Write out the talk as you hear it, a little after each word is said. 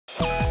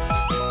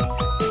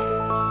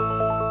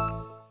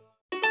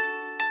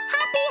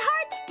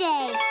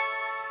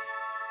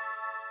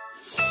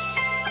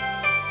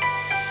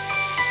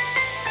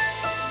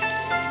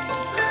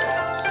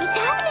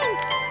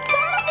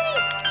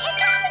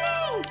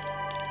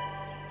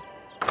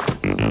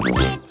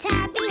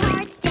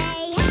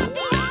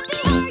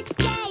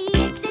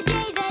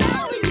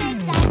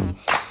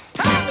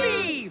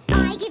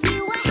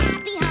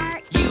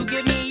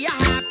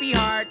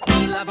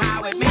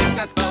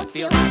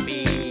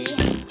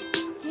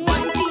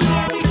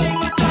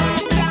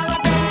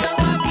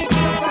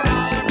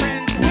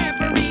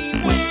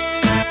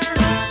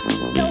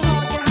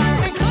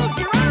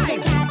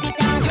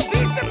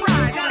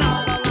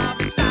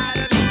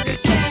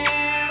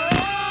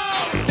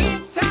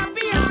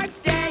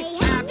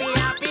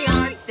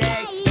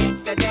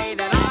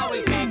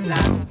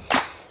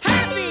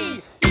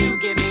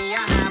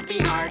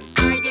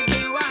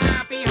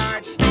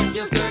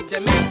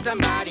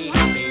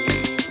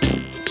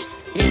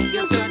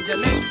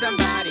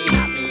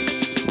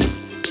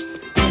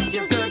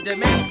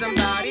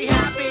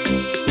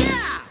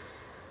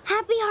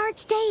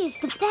Day is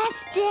the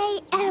best day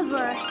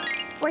ever.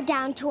 We're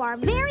down to our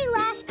very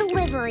last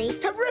delivery.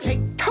 Terrific,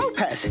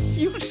 Topaz.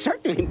 You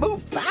certainly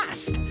move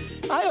fast.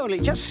 I only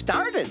just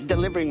started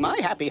delivering my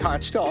Happy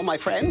Hearts to all my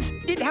friends.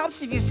 It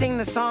helps if you sing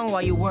the song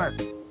while you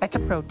work. That's a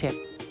pro tip.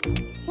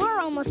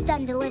 We're almost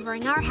done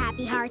delivering our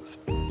Happy Hearts.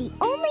 The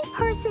only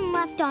person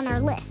left on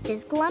our list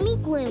is Glummy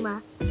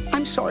Glooma.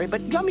 I'm sorry,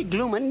 but Glummy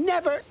Glooma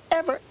never,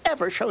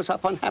 ever shows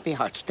up on Happy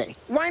Hearts Day.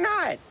 Why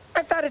not?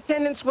 I thought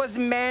attendance was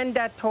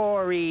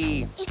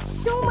mandatory. It's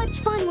so much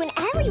fun when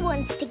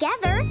everyone's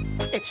together.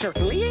 It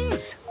certainly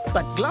is.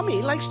 But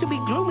Glummy likes to be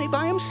gloomy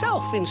by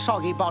himself in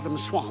Soggy Bottom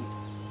Swamp.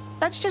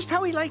 That's just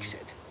how he likes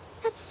it.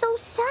 That's so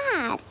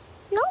sad.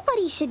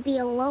 Nobody should be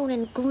alone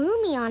and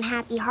gloomy on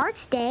Happy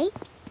Hearts Day.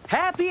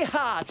 Happy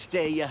Hearts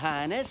Day, Your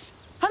Highness.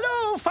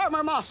 Hello,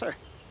 Farmer Mosser,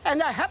 and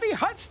a Happy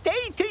Hearts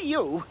Day to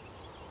you.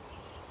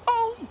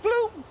 Oh,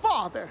 blue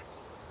bother.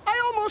 I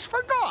almost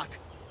forgot.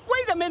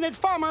 Wait a minute,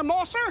 Farmer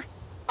Mosser.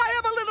 I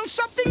have a little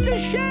something to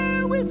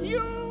share with you.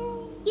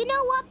 You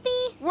know what,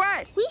 Bee?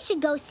 What? We should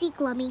go see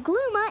Glummy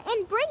Glooma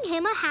and bring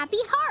him a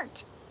happy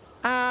heart.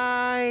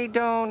 I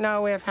don't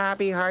know if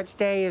Happy Hearts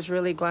Day is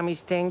really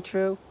Glummy's thing,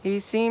 True. He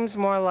seems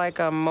more like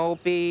a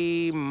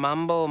mopey,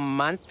 mumble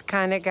month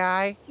kind of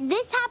guy.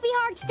 This Happy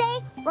Hearts Day,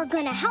 we're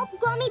gonna help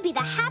Glummy be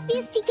the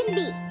happiest he can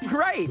be.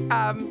 Right,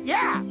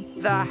 yeah.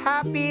 The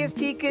happiest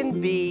he can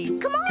be.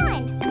 Come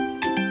on!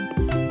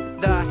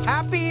 The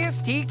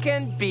happiest he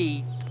can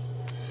be.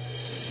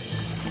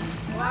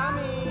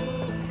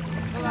 Glummy!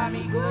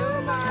 Glummy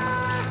Glooma!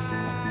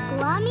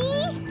 Glummy?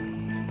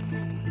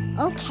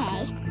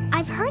 Okay.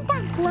 I've heard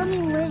that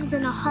Glummy lives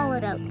in a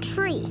hollowed-out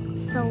tree,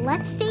 so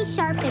let's stay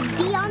sharp and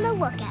be on the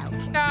lookout.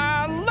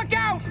 Look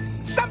out!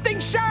 Something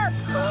sharp!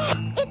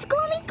 It's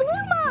Glummy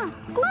Glooma!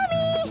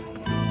 Glummy!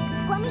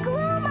 Glummy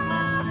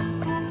Glooma!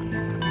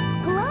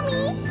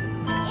 Glummy,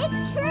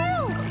 it's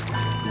true!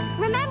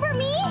 Remember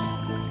me?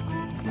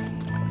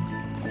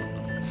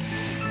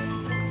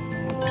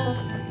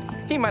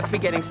 He must be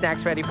getting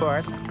snacks ready for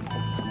us.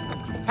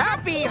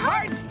 Happy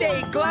Hearts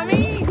Day,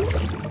 Glummy!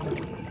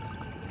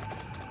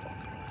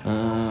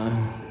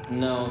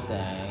 No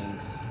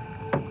thanks.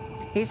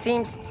 He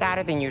seems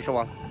sadder than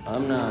usual.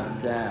 I'm not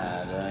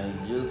sad. I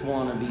just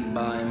want to be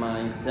by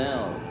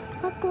myself.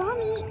 But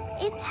Glummy,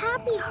 it's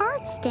Happy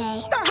Hearts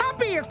Day. The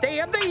happiest day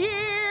of the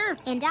year!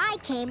 And I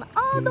came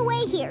all the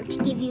way here to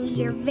give you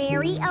your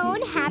very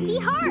own happy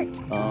heart.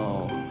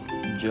 Oh,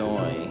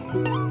 joy.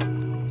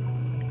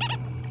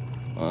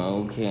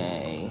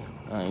 Okay.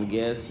 I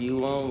guess you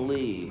won't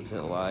leave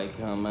till I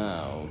come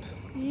out.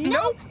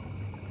 Nope.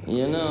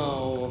 You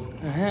know,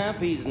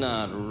 happy's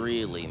not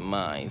really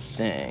my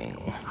thing.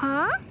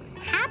 Huh?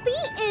 Happy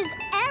is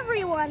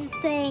everyone's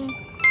thing.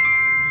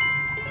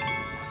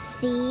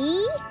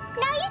 See?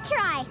 Now you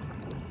try.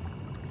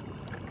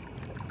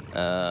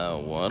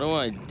 What do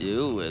I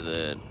do with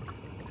it?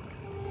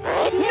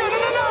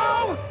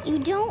 No! You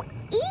don't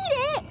eat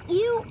it.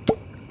 You...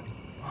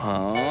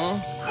 Huh?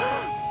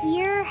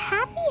 Your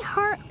happy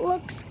heart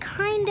looks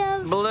kind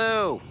of...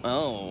 Blue.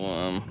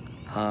 Oh,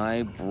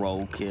 I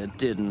broke it,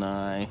 didn't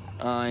I?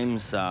 I'm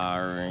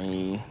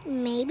sorry.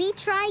 Maybe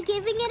try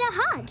giving it a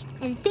hug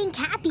and think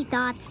happy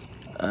thoughts.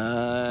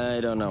 I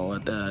don't know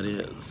what that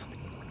is.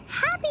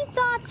 Happy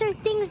thoughts are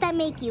things that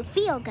make you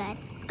feel good.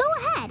 Go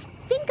ahead.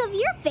 Think of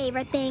your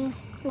favorite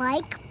things,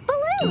 like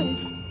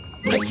balloons.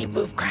 Fizzy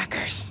Boof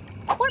crackers.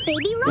 Or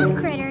baby rock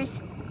critters.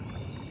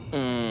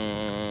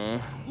 Hmm.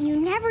 You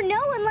never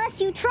know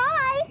unless you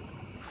try.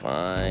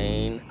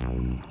 Fine.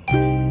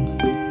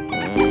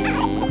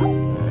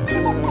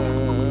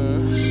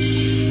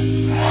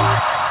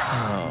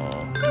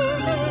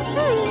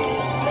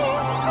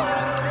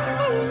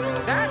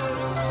 That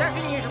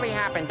doesn't usually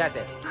happen, does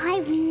it?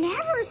 I've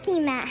never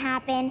seen that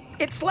happen.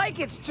 It's like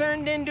it's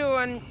turned into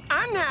an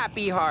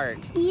unhappy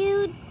heart.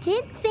 You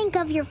did think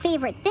of your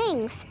favorite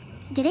things,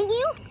 didn't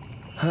you?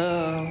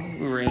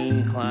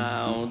 Rain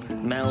clouds,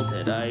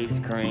 melted ice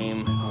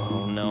cream.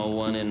 Oh, no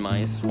one in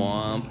my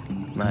swamp.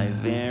 My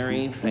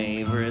very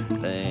favorite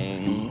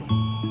things.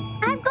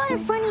 I've got a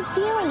funny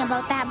feeling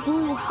about that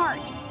blue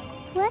heart.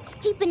 Let's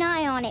keep an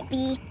eye on it,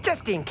 Bee.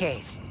 Just in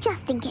case.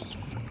 Just in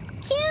case.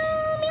 Cumulus!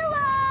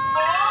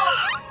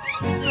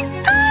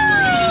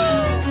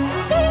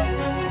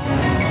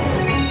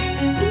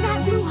 See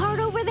that blue heart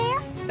over there?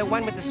 The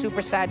one with the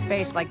super sad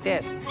face like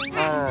this.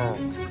 Oh.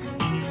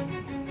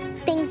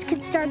 Things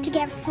could start to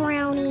get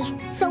frowny,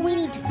 so we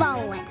need to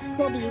follow it.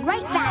 We'll be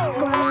right back,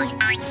 Glummy.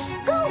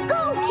 Go,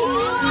 go,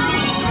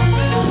 Cumulus!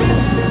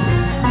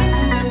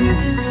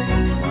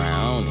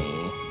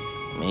 Brownie.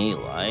 Me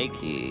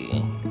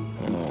likey.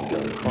 Oh,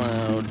 go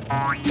cloud.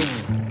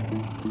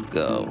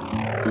 Go.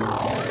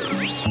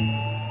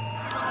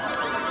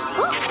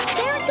 Oh,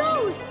 there it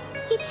goes!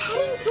 It's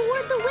heading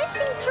toward the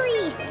wishing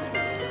tree.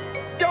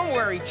 Don't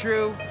worry,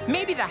 True.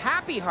 Maybe the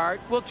happy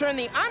heart will turn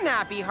the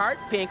unhappy heart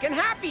pink and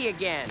happy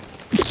again.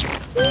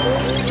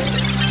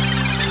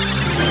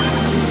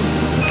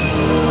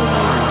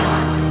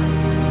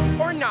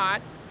 Or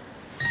not.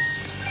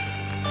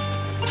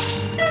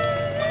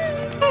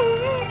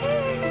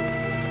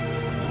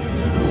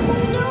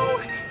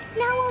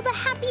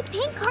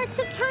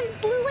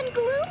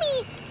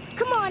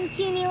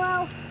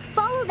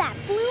 blow that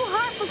blue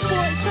heart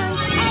before it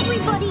turns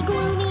everybody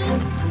gloomy.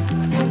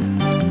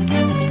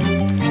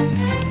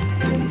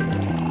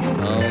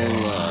 Oh,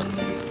 look.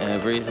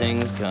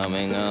 Everything's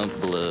coming up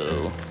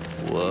blue.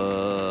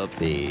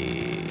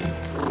 Whoopee.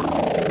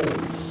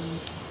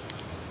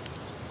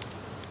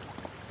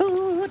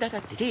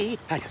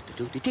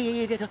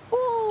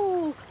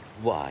 Ooh,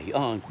 why,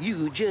 aren't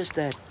you just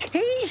the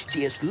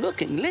tastiest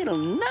looking little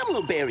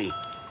numbleberry?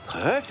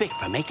 Perfect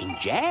for making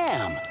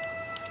jam.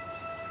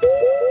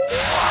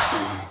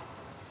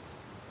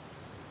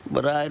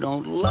 But I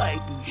don't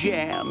like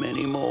jam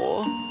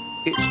anymore.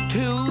 It's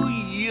too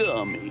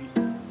yummy.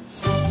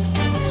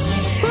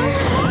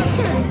 Farmer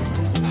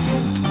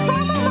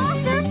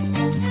Mosser!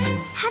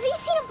 Have you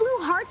seen a blue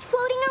heart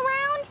floating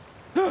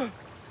around?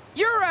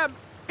 You're a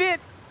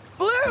bit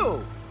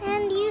blue.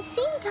 And you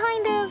seem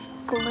kind of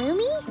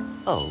gloomy?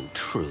 Oh,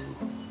 true.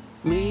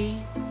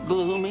 Me,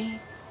 gloomy?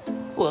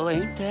 Well,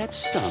 ain't that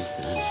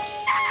something?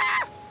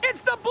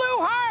 It's the blue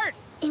heart.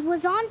 It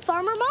was on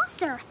Farmer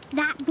Mosser.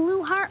 That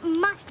blue heart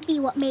must be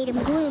what made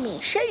him gloomy.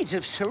 Shades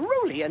of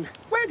cerulean.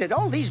 Where did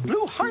all these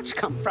blue hearts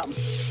come from?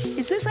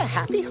 Is this a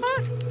happy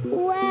heart?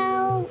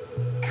 Well,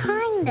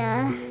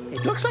 kinda.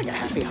 It looks like a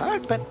happy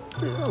heart, but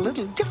a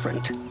little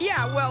different.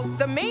 Yeah, well,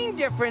 the main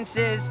difference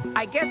is,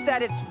 I guess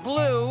that it's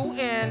blue,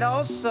 and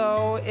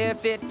also,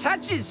 if it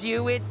touches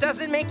you, it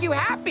doesn't make you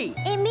happy.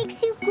 It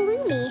makes you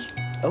gloomy.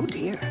 Oh,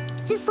 dear.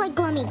 Just like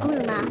Glummy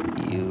Glooma.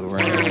 You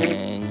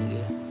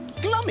rang.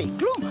 Glummy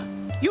Glooma,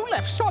 you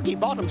left Soggy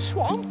Bottom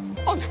Swamp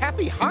on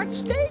Happy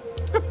Hearts Day?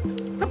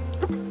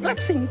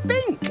 Perplexing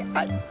Pink.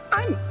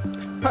 I'm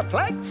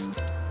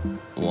perplexed.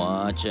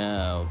 Watch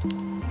out.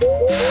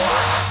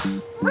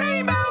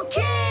 Rainbow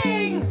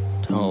King!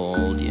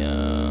 Told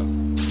ya.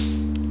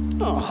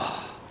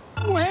 Oh,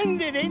 when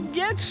did it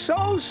get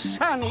so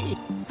sunny?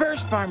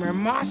 First Farmer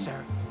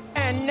Mosser,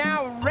 and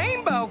now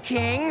Rainbow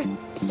King.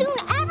 Soon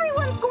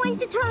everyone's going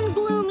to turn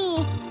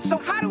gloomy. So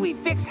how do we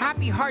fix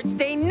Happy Hearts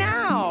Day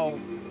now?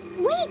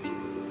 Wait,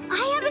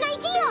 I have an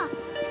idea.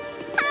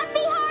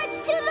 Happy Hearts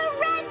to the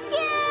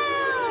rescue!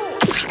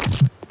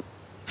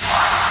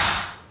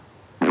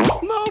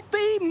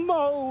 Mopey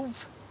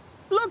Mauve.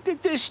 Look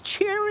at this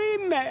cheery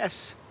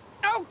mess.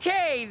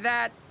 Okay,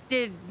 that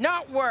did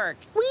not work.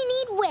 We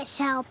need wish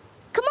help.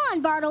 Come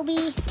on,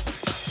 Bartleby.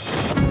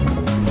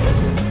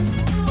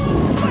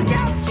 Look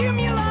out,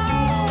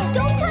 Cumulo!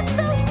 Don't touch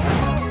those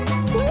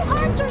blue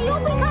hearts or you'll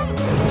become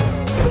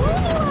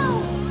Gloomylo.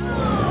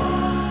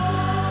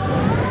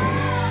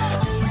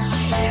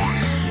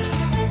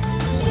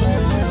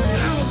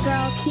 Atta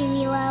girl,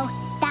 Cumulo.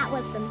 That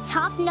was some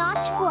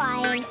top-notch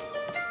flying.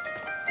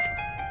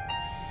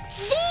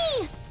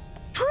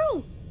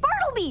 True!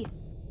 Bartleby!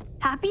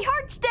 Happy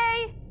Hearts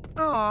Day!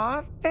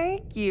 Aw,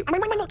 thank you.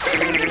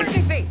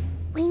 Emergency!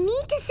 We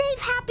need to save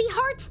Happy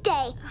Hearts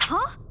Day.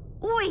 Huh?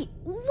 Wait,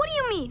 what do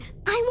you mean?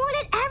 I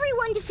wanted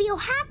everyone to feel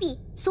happy,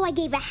 so I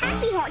gave a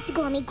happy heart to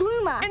Glummy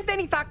Glooma. And then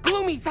he thought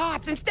gloomy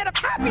thoughts instead of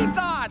happy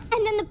thoughts.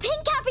 And then the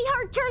pink happy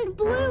heart turned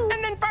blue.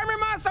 And then Farmer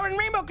Mosser and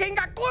Rainbow King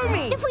got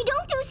gloomy. If we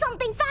don't do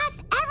something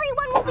fast,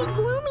 everyone will be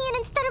gloomy, and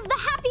instead of the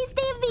happiest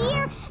day of the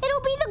year,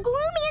 it'll be the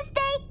gloomiest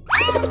day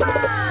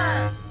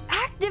ever!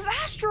 Active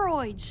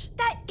asteroids!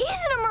 That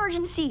is an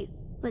emergency!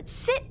 Let's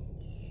sit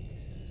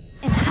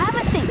and have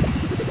a think.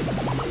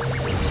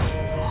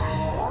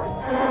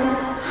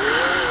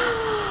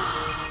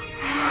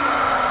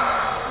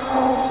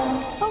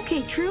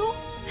 Okay, True.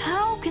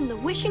 How can the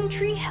wishing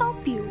tree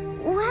help you?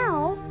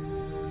 Well,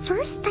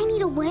 first I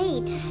need a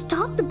way to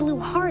stop the blue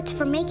hearts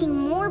from making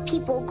more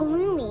people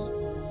gloomy.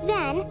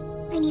 Then,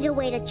 I need a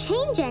way to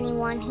change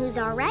anyone who's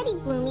already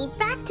gloomy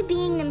back to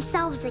being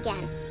themselves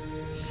again.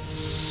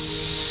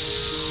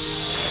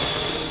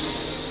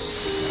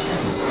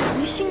 The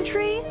wishing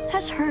tree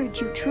has heard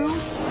you, True.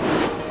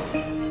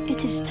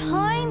 It is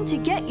time to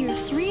get your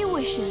 3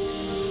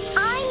 wishes.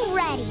 I'm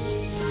ready.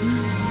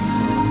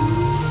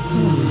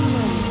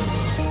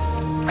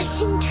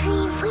 Wishing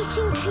tree, please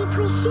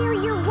share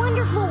your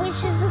wonderful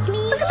wishes with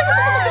me.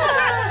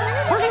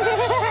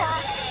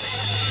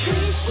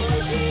 Wishing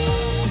tree,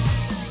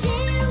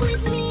 share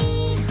with me.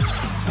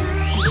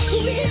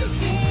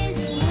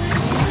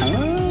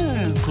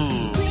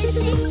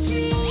 Wishing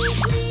tree,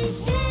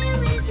 please share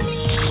with me.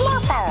 Magic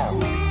power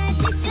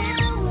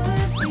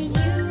for you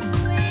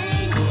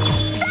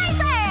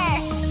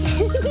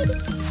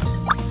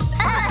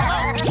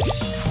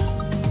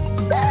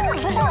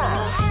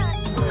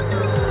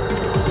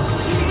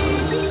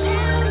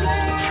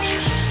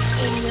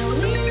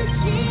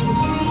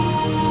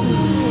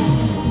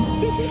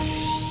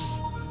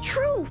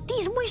True,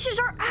 these wishes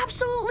are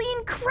absolutely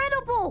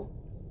incredible.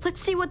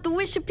 Let's see what the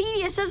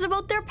Wishipedia says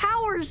about their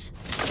powers.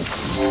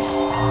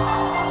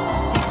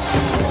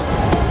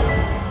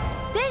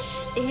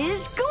 This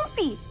is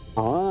Goofy.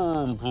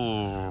 An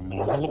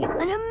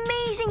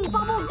amazing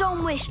bubble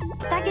dome wish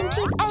that can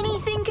keep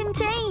anything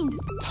contained.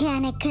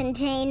 Can it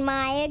contain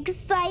my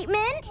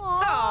excitement?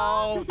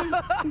 Oh.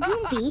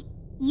 Goompy,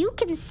 you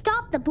can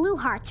stop the blue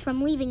hearts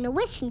from leaving the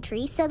wishing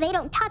tree so they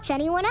don't touch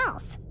anyone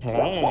else.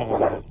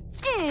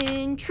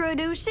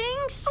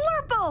 Introducing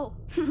Slurpo.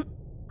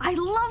 I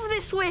love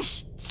this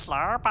wish.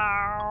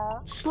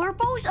 Slurpo.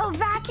 Slurpo's a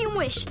vacuum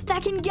wish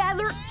that can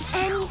gather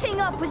anything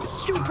up with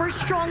super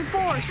strong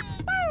force.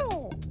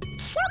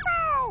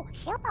 Slurpo!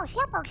 Slurpo,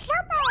 Slurpo,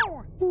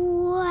 Slurpo!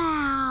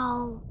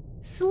 Wow.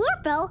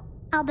 Slurpo,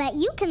 I'll bet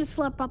you can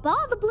slurp up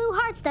all the blue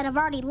hearts that have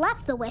already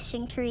left the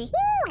wishing tree.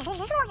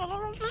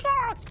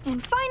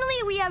 And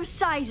finally, we have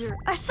Sizer,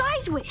 a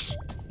size wish.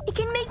 It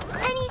can make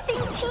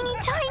anything teeny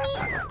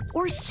tiny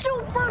or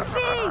super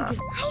big.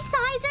 Hi,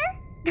 Sizer.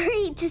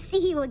 Great to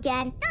see you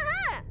again.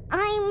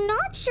 I'm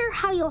not sure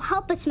how you'll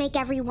help us make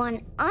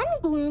everyone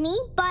ungloomy,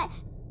 but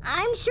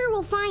I'm sure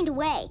we'll find a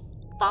way.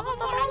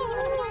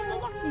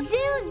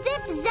 Zoo,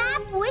 zip,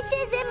 zap,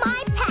 wishes in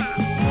my path.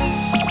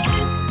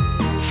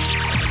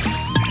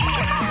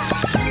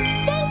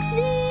 Thanks, Z.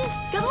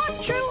 Good luck,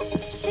 True.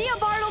 See ya,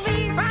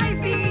 Bartleby. Bye,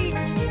 Z.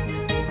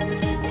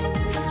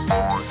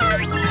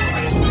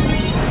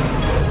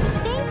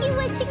 Thank you,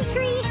 wishing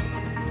tree.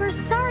 We're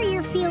sorry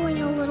you're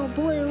feeling a little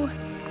blue.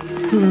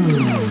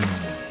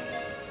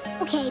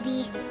 Okay,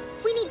 Bee.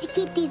 We need to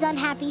keep these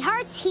unhappy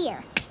hearts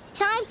here.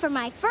 Time for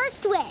my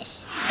first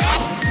wish.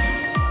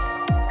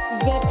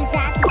 Zip,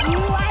 zap, zoo,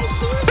 I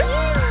choose you.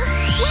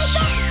 Wake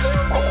up,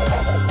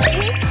 Doopy.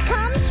 Wish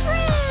come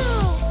true.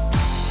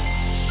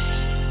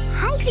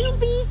 Hi,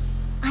 Doopy.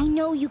 I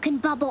know you can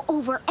bubble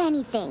over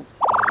anything.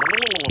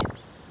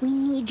 We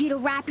need you to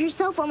wrap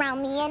yourself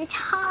around the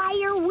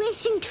entire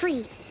wishing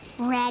tree.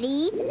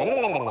 Ready?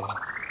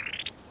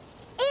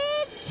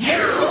 It's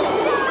time!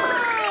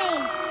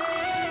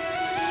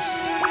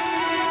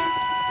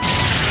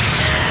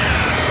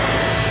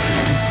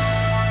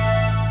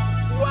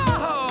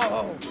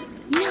 Whoa!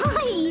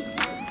 Nice!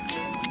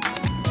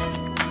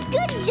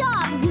 Good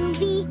job,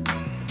 Doopy.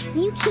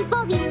 You keep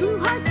all these blue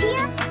hearts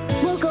here.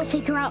 We'll go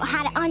figure out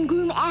how to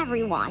ungloom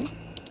everyone.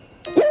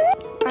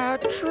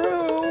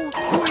 True.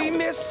 We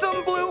missed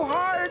some blue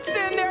hearts,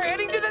 and they're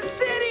heading to the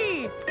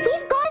city.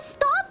 We've got to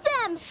stop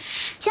them.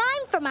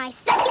 Time for my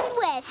second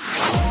wish.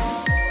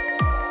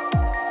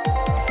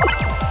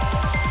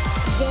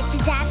 Zip,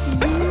 zap,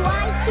 zoo,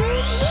 I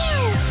choose you.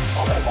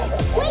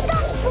 Wake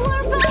up,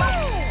 Slurpo.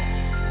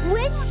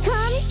 Wish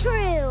come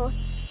true.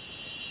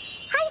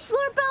 Hi,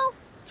 Slurpo.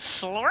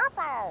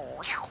 Slurpo.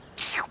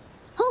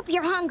 Hope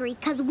you're hungry,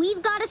 because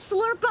we've got to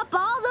slurp up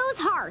all those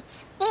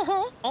hearts.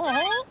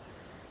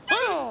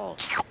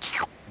 Let's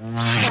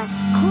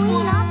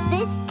clean up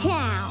this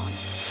town.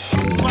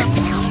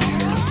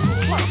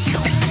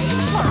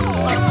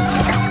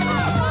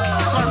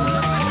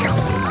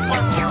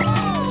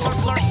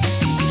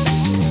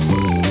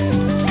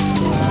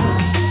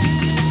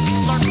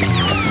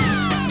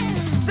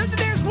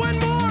 There's one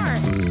more.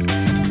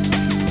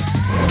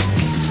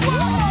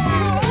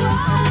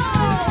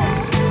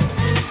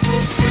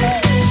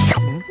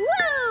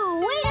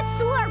 Woo! Way to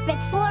slurp it,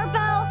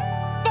 Slurpo.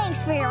 Thanks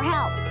for your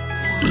help.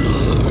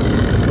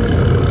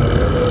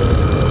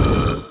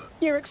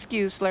 You're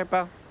excused,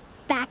 Slurpo.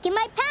 Back in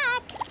my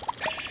pack.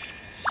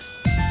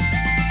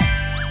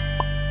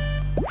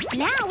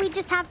 Now we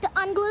just have to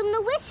ungloom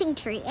the wishing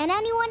tree and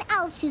anyone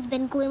else who's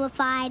been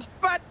gloomified.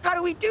 But how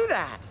do we do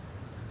that?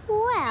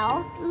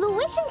 Well, the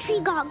wishing tree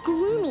got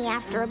gloomy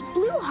after a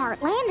blue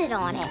heart landed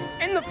on it.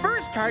 And the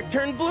first heart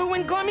turned blue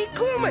when Glummy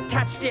Gluma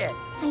touched it.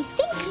 I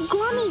think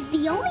Glummy's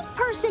the only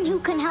person who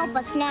can help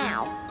us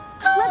now.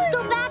 Let's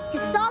go back to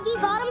Soggy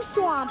Bottom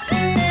Swamp.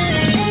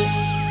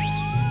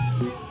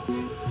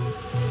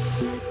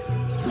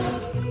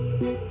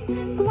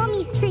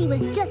 Glummy's tree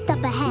was just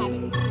up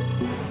ahead.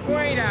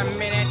 Wait a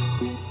minute.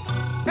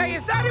 Hey,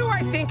 is that who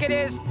I think it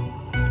is?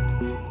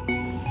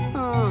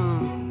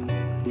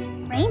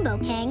 Rainbow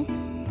King.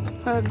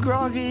 A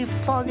groggy,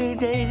 foggy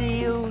day to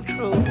you,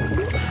 True.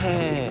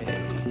 Hey,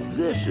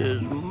 this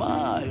is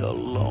my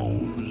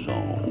alone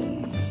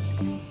zone.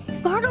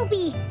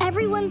 Bartleby,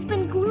 everyone's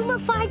been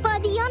gloomified by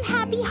the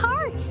unhappy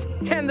hearts.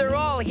 And they're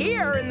all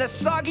here in the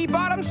Soggy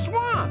Bottom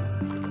Swamp.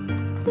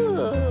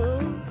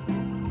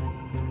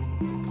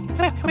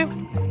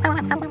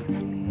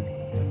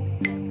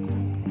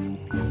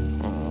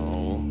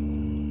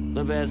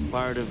 The best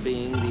part of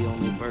being the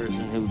only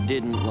person who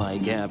didn't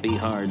like Happy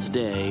Hearts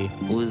Day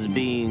was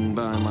being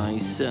by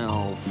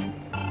myself.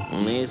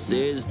 This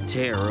is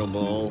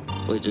terrible,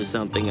 which is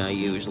something I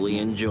usually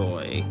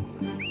enjoy.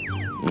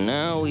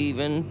 Now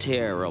even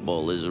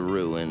terrible is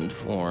ruined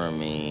for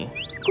me.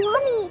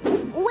 Glummy,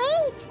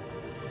 wait!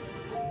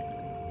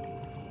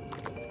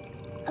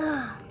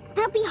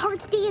 Happy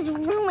Hearts Day is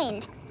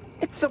ruined.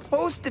 It's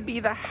supposed to be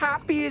the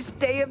happiest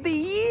day of the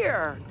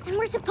year. And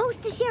we're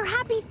supposed to share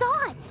happy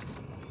thoughts.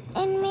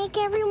 And make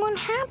everyone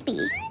happy.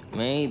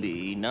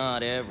 Maybe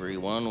not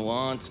everyone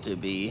wants to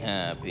be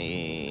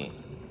happy.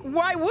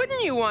 Why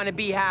wouldn't you want to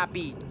be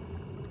happy?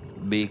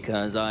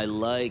 Because I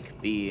like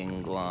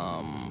being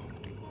glum.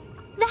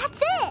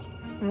 That's it!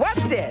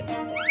 What's it?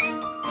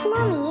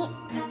 Glummy,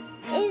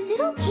 is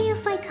it okay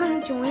if I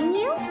come join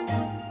you?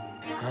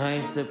 I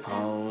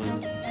suppose.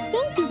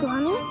 Thank you,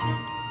 Glummy.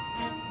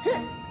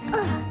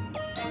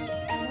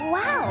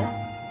 Wow.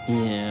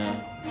 Yeah.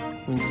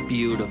 It's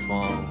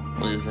beautiful,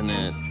 isn't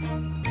it?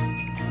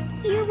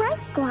 You're right,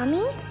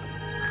 Glummy.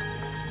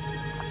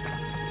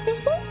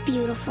 This is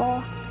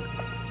beautiful.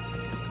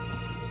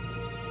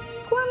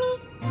 Glummy,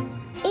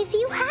 if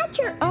you had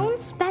your own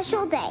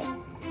special day,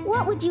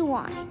 what would you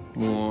want?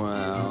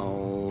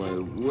 Well,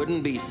 it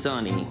wouldn't be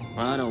sunny.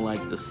 I don't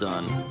like the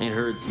sun. It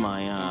hurts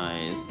my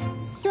eyes.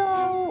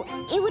 So,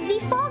 it would be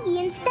foggy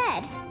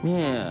instead.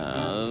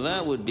 Yeah,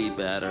 that would be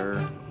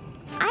better.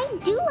 I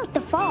do like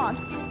the fog.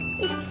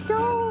 It's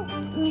so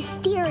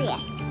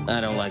mysterious. I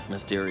don't like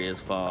mysterious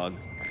fog.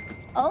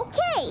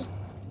 Okay,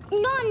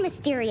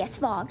 non-mysterious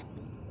fog.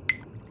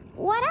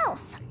 What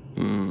else?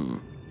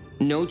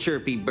 No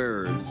chirpy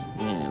birds.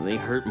 Yeah, they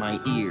hurt my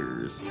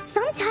ears.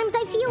 Sometimes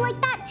I feel like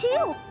that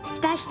too,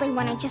 especially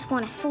when I just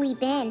want to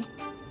sleep in.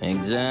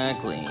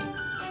 Exactly.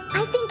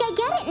 I think I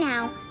get it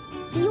now.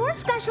 Your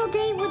special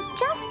day would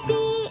just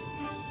be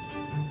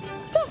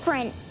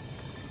different.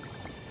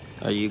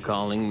 Are you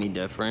calling me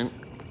different?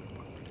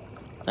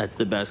 That's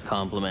the best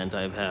compliment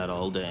I've had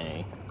all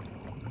day.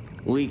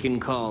 We can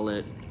call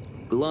it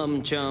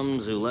glum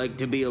chums who like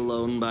to be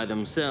alone by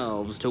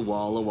themselves to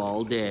wallow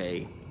all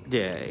day.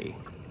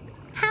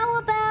 How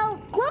about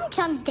Glum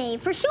Chums Day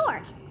for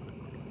short?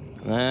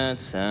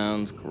 That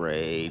sounds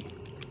great.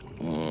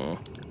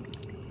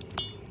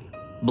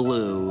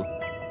 Blue.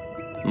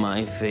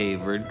 My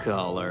favorite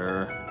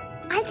color.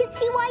 I can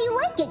see why you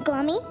like it,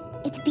 Glummy.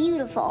 It's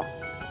beautiful.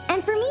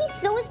 And for me,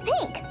 so is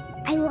pink.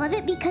 I love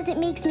it because it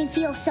makes me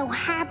feel so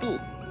happy.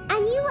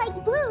 And you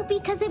like blue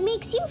because it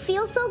makes you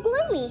feel so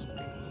gloomy.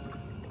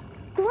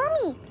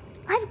 Glummy,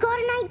 I've got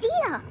an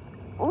idea.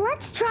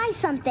 Let's try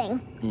something.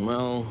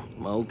 Well,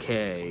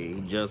 okay.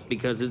 Just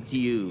because it's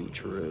you,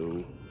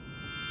 True.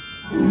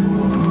 True,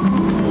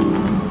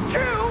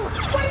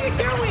 what are you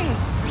doing?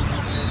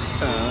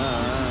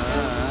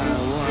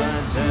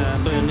 What's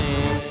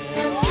happening?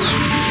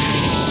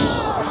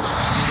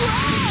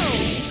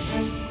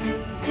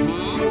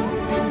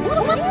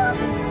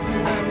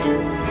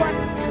 What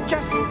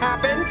just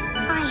happened?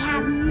 I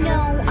have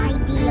no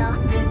idea.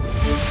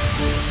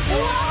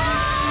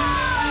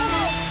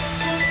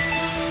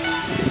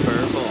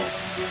 Purple.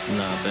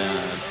 Not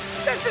bad.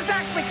 This is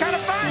actually kind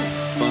of fun.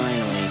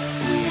 Finally,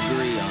 we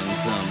agree on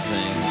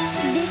something.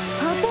 This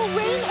purple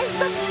rain is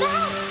the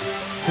best.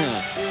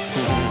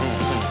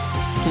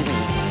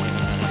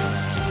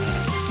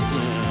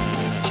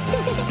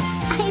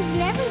 I've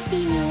never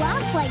seen you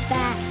laugh like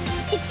that.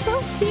 It's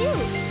so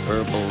cute.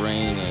 Purple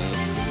rain is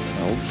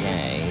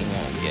okay,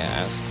 I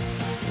guess.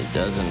 It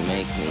doesn't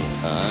make me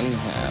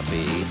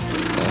unhappy.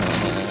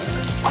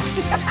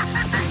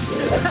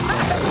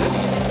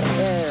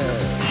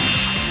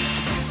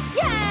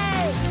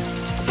 Yay!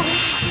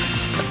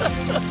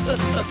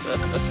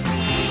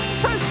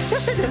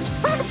 Precipitous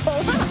purple.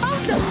 How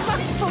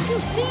delightful to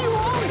see you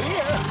all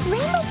here.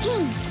 Rainbow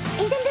King,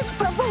 isn't this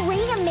purple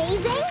rain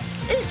amazing?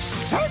 It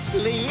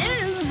certainly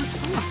is.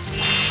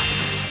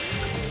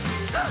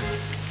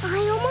 I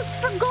almost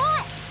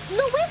forgot.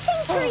 The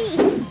wishing tree.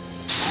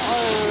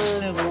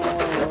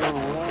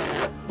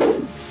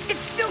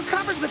 It's still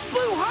covered with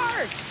blue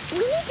hearts. We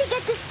need to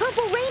get this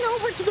purple rain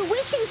over to the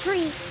wishing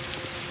tree.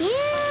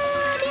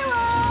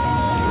 Cumulо!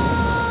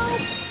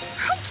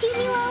 Hi,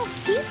 Cumulo.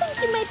 Do you think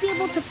you might be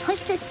able to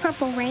push this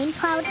purple rain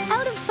cloud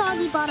out of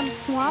Soggy Bottom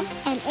Swamp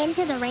and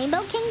into the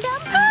Rainbow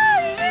Kingdom?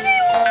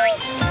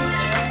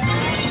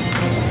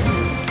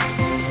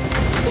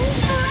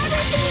 Thanks for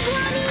everything,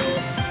 Glummy!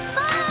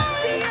 Bye!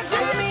 See ya,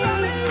 Glummy.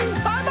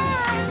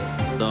 Bye-bye.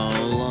 So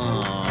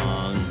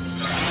long.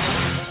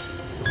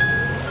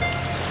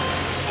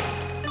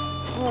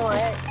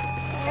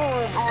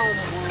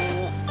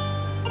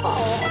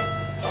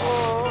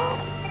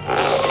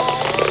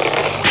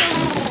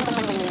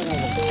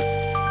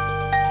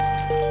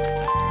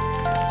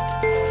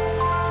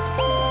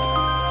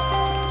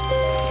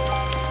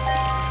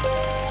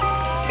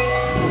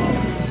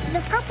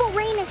 The purple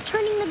rain is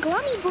turning the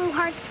glummy blue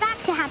hearts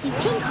back to happy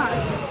pink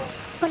hearts.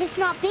 But it's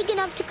not big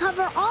enough to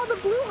cover all the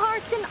blue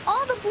hearts and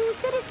all the blue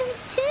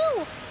citizens,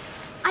 too.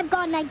 I've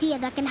got an idea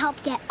that can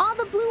help get all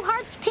the blue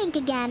hearts pink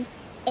again.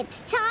 It's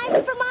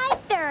time for my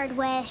third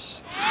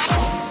wish.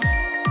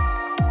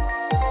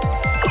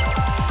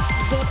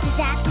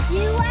 Zip-zap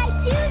zoo, I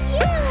choose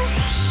you!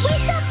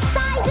 Wake up,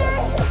 Sizer!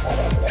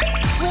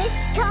 Wish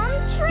come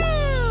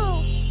true!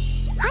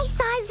 Hi,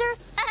 Sizer.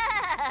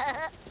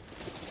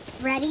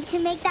 Ready to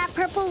make that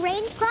purple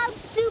rain cloud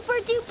super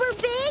duper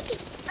big?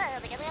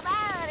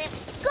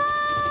 Go,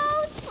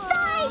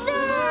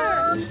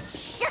 Sizer!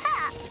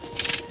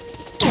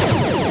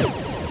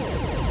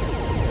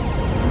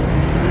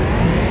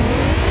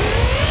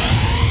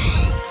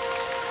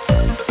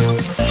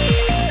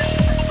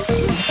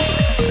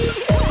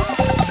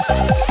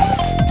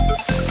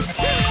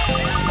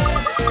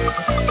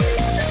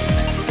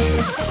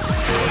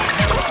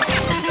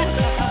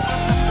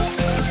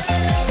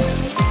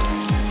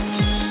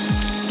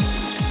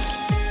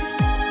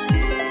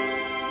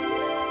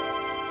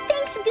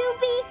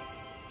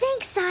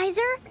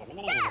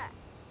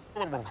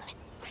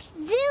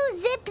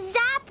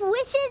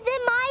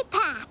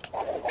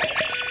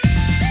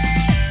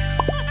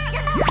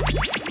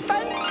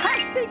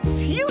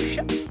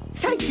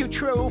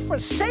 True, for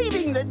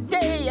saving the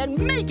day and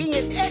making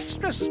it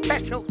extra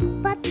special.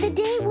 But the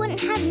day wouldn't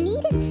have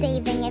needed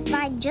saving if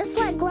I'd just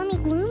let Glummy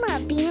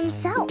Gluma be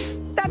himself.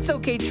 That's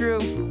okay,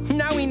 True.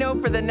 Now we know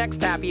for the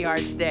next Happy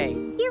Hearts Day.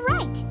 You're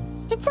right.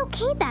 It's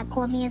okay that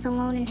Glummy is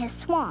alone in his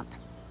swamp,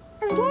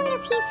 as long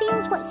as he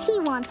feels what he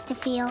wants to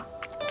feel.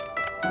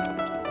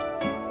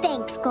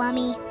 Thanks,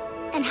 Glummy,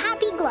 and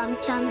happy Glum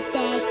Chums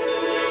Day.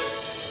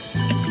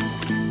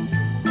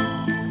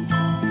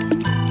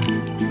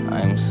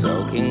 I'm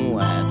soaking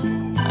wet.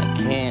 I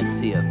can't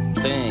see a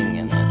thing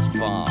in this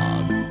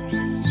fog.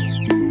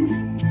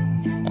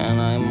 And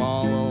I'm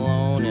all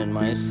alone in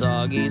my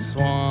soggy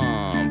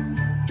swamp.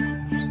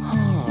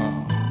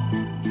 Oh,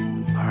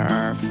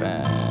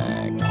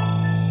 perfect.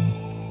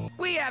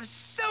 We have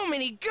so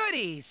many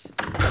goodies.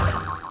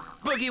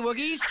 Boogie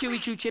Woogies, Chewy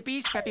Chew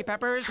Chippies, Peppy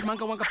Peppers,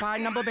 Munga Wunga Pie,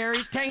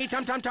 Numbleberries, Tangy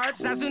Tum Tum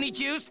Tarts, Sazuni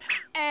Juice,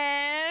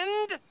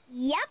 and...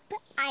 Yep,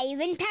 I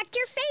even packed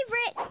your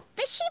favorite,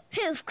 Fishy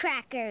Poof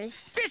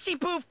Crackers. Fishy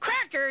Poof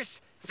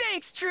Crackers!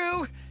 Thanks,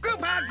 True!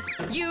 Group hug!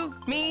 You,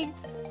 me,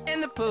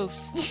 and the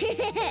Poofs.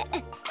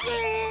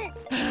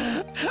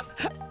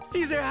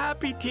 These are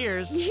happy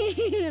tears.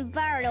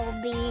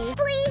 Bartleby.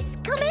 Please,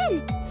 come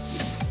in.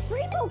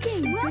 Rainbow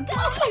King,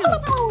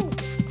 welcome!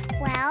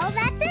 Well,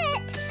 that's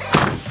it.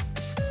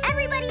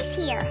 Everybody's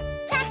here.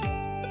 Check.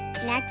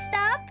 Next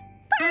up,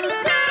 party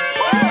time!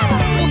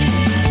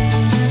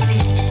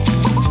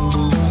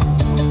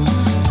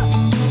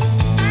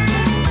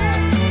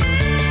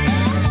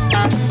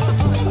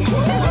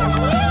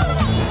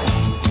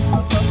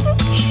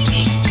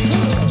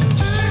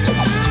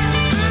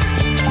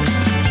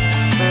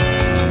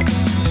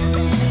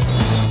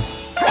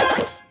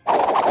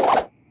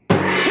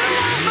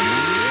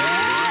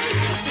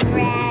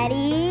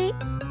 Ready?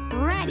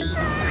 Ready.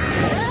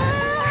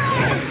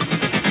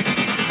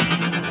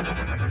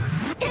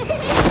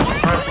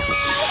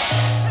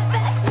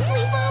 Best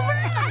sleepover!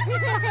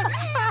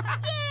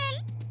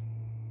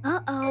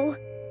 Uh-oh.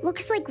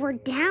 Looks like we're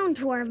down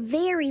to our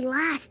very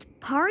last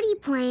party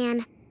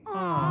plan.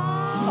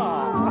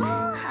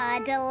 A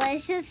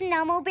delicious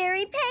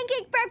Numbleberry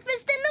pancake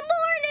breakfast in the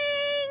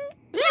morning!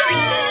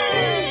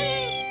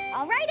 Yay!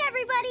 All right,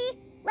 everybody.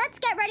 Let's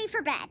get ready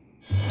for bed.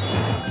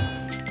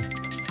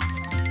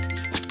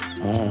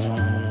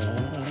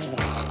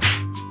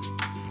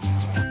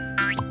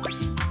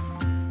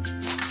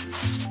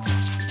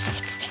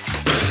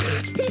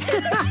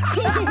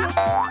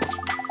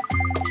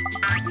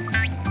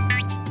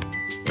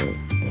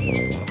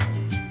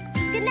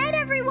 Good night,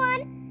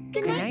 everyone.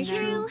 Good night,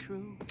 True.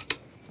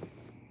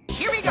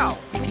 Here we go!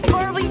 With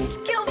Bartleby's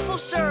skillful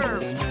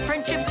serve, the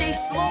Friendship Day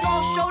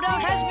Slow-Ball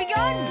Showdown has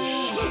begun.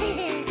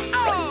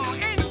 Oh,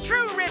 and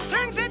True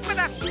returns it with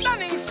a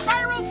stunning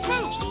spiral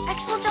swoop!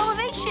 Excellent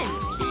elevation.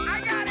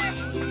 I got it!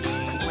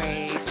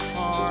 Wait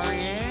for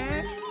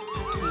it.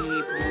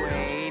 Keep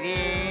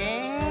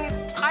waiting.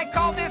 I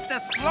call this the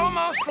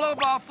slow-mo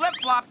slow-ball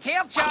flip-flop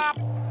tail chop.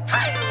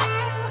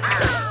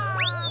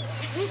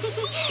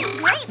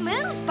 Great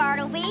moves,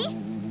 Bartleby.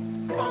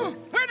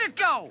 Where'd it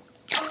go?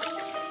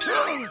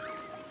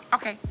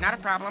 Okay, not a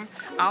problem.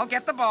 I'll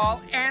get the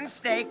ball and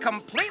stay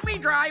completely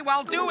dry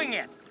while doing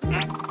it.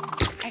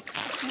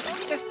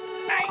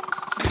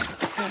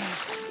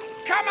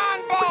 Come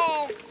on,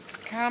 ball!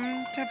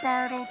 Come to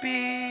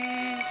Bartleby.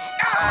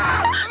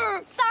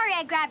 Sorry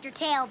I grabbed your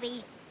tail,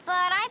 Bee, but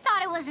I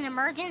thought it was an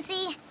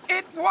emergency.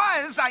 It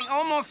was. I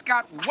almost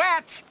got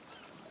wet.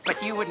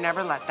 But you would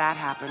never let that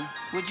happen,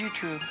 would you,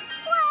 True?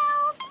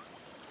 Well,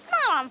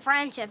 not on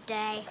Friendship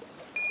Day.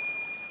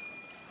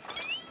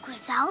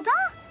 Griselda?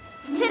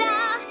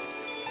 Ta-da!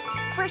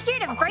 We're here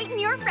to brighten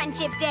your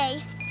Friendship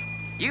Day.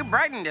 You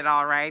brightened it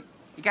all right.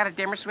 You got a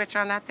dimmer switch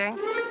on that thing?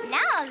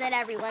 Now that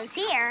everyone's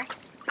here,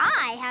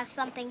 I have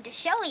something to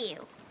show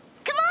you.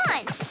 Come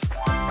on!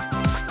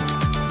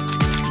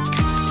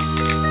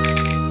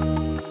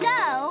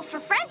 So, for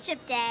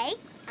Friendship Day,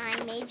 I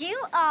made you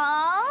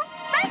all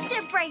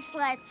friendship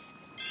bracelets.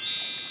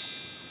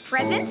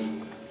 Presents?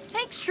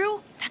 Thanks,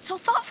 True. That's so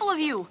thoughtful of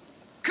you.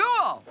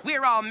 Cool!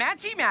 We're all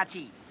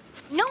matchy-matchy.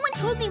 No one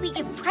told me we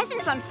give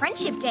presents on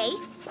Friendship Day.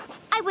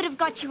 I would have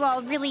got you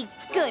all really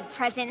good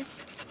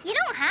presents. You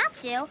don't have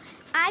to.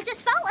 I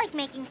just felt like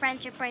making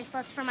friendship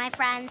bracelets for my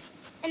friends.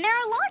 And there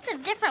are lots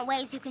of different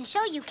ways you can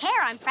show you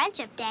care on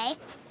Friendship Day.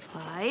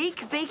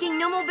 Like baking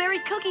Numbleberry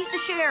cookies to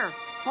share.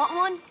 Want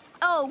one?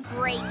 Oh,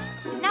 great.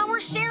 Now we're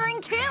sharing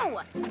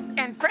too.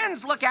 And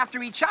friends look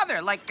after each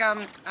other, like,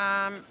 when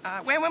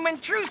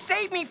True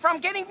saved me from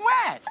getting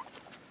wet.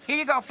 Here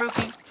you go,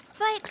 Fruki.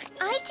 But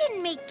I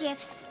didn't make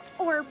gifts,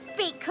 or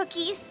bake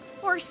cookies,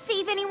 or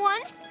save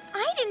anyone.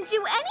 I didn't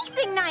do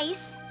anything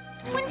nice.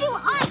 When do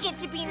I get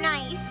to be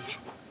nice?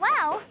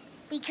 Well,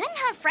 we couldn't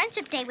have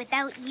Friendship Day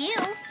without you.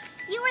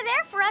 You were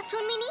there for us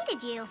when we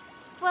needed you.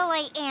 Well,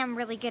 I am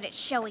really good at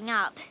showing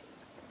up.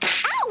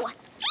 Ow!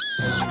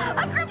 Eee!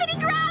 A grippity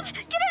grab!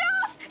 Get it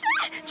off!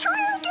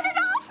 True, get it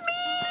off me!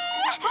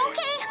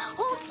 Okay,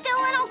 hold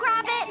still and I'll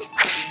grab it.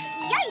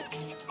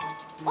 Yikes!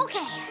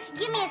 Okay,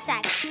 give me a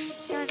sec.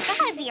 There's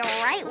gotta be a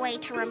right way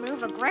to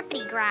remove a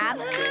grippity grab.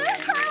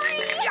 Hurry!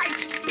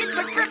 Yikes! It's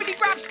a grippity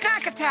grab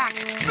snack attack!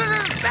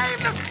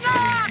 Save the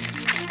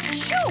snacks!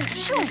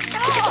 Shoot!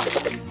 Oh.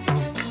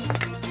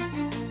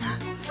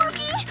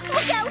 Froggy,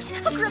 look out!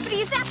 A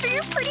grippity is after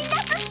your pretty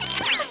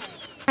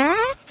neckerchief!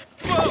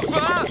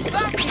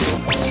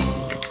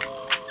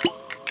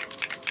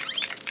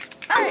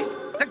 Hey!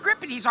 The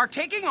grippities are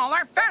taking all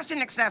our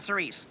fashion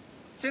accessories!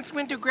 Since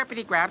when do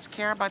grippity grabs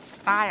care about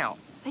style?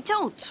 They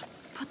don't,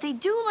 but they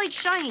do like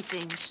shiny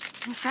things.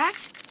 In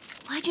fact,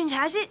 legend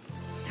has it,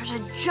 there's a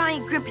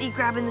giant grippity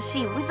grab in the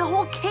sea with a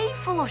whole cave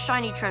full of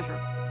shiny treasure.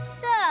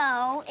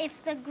 So,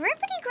 if the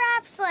grippity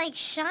grabs like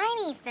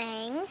shiny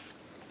things,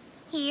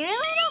 here,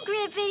 little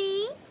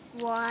grippity,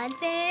 want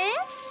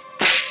this?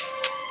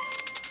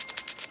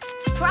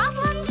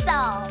 Problem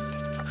solved.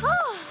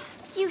 Oh,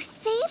 you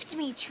saved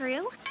me,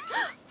 True.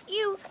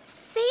 You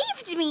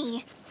saved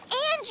me.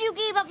 And you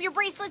gave up your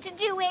bracelet to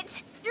do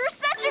it. You're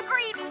such a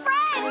great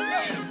friend.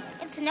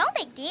 It's no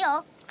big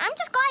deal. I'm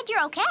just glad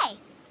you're okay.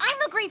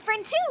 I'm a great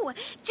friend, too.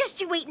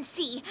 Just you wait and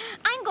see.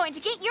 I'm going to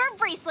get your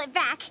bracelet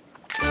back.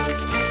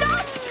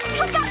 Stop!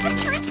 You got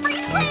Victor's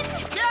bracelet!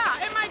 Yeah,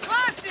 and my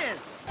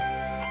glasses!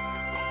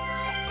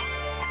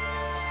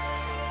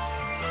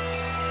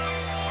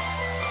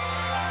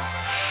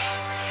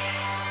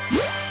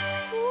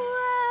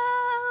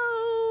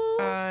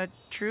 Whoa.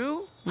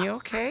 True? You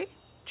okay?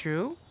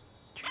 True?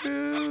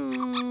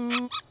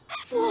 True.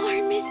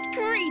 Warmest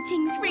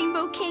greetings,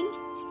 Rainbow King.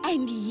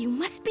 And you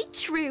must be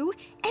True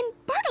and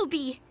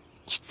Bartleby.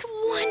 It's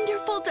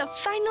wonderful to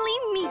finally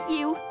meet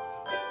you.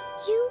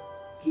 You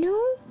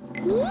know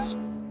me?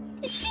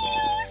 She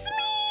knows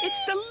me!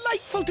 It's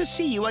delightful to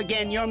see you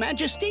again, Your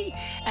Majesty.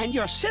 And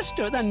your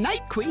sister, the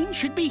Night Queen,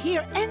 should be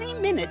here any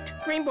minute.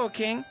 Rainbow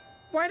King,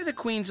 why do the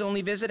queens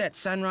only visit at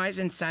sunrise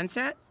and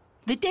sunset?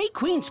 The Day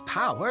Queen's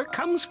power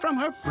comes from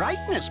her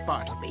brightness,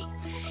 Bartleby.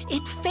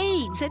 It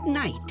fades at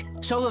night,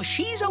 so if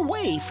she's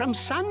away from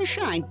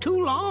sunshine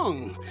too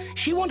long,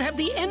 she won't have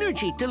the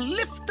energy to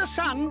lift the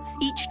sun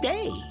each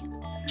day.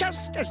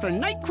 Just as the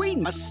Night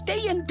Queen must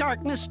stay in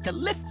darkness to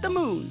lift the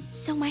moon.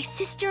 So my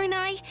sister and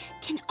I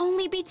can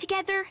only be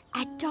together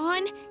at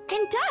dawn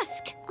and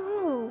dusk.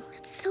 Oh,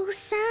 it's so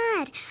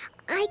sad.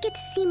 I get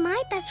to see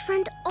my best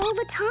friend all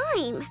the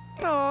time.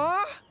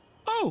 Aww.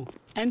 Oh,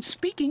 and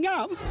speaking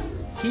of,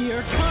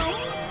 here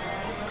comes...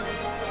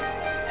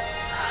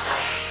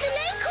 The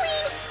Night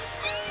Queen!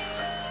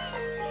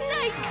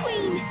 Night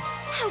Queen,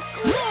 how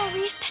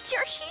glorious that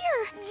you're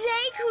here.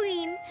 Day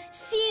Queen,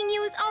 seeing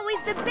you is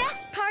always the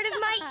best part of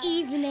my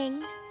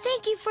evening.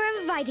 Thank you for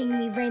inviting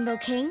me, Rainbow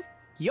King.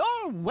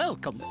 You're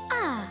welcome.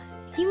 Ah,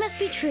 you must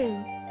be True.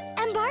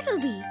 And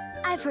Bartleby,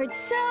 I've heard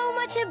so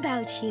much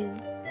about you.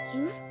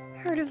 You've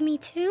heard of me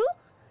too?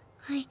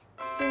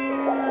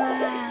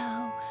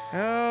 Wow.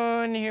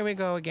 Oh, and here we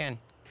go again.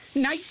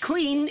 Night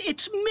Queen,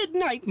 it's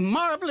midnight.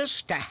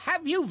 Marvelous to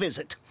have you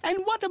visit.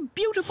 And what a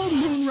beautiful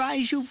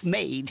moonrise you've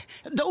made.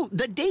 Though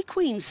the Day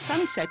Queen's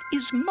sunset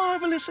is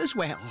marvelous as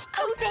well.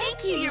 Oh,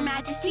 thank you, Your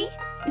Majesty.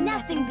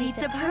 Nothing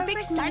beats a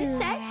perfect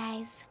sunset.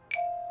 Moonrise.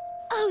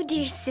 Oh,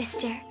 dear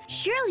sister,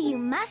 surely you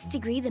must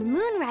agree the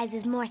moonrise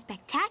is more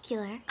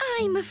spectacular.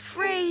 I'm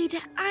afraid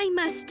I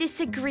must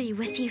disagree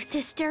with you,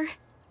 sister.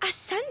 A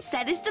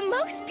sunset is the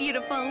most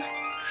beautiful.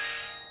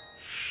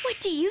 What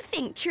do you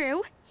think,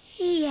 True?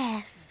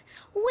 Yes.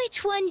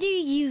 Which one do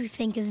you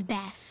think is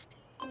best?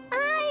 Well,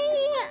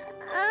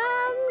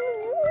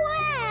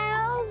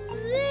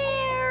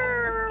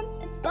 they're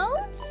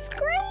both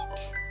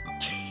great.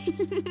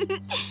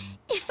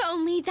 If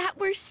only that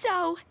were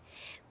so.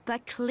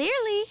 But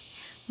clearly,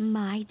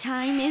 my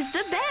time is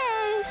the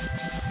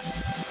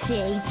best.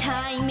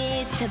 Daytime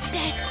is the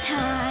best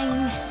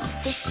time.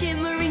 The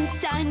shimmering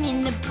sun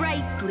in the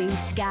bright blue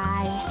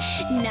sky.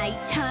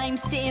 Nighttime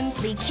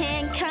simply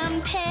can't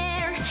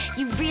compare.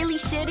 You really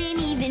shouldn't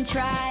even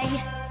try.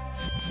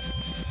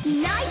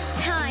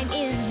 Nighttime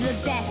is the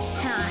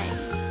best time.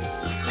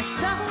 A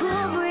soft,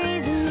 cool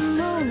breeze and the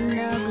moon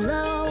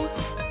aglow.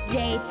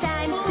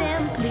 Daytime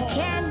simply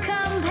can't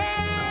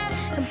compare.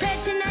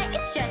 Compared to night,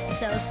 it's just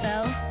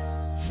so-so.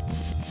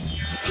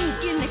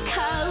 Take in the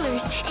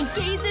colors and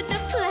gaze at the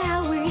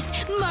flowers.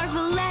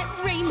 Marvel at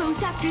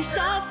rainbows after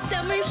soft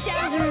summer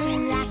showers.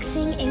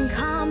 Relaxing in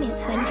calm,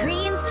 it's when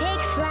dreams take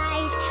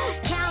flight.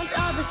 Count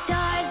all the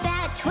stars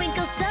that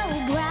twinkle so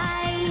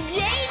bright.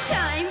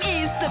 Daytime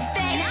is the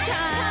best time.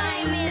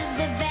 Nighttime is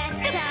the best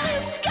The time.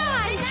 blue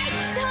sky. The night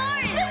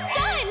stars. The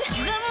sun.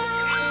 The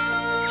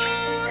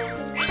moon.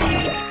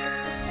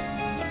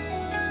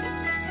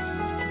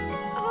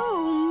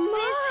 Oh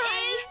my. This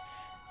is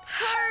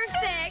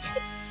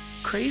perfect.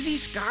 Crazy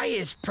Sky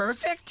is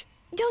perfect?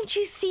 Don't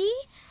you see?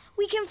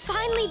 We can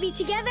finally be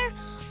together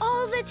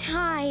all the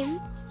time.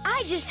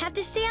 I just have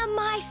to stay on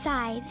my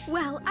side.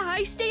 Well,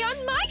 I stay on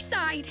my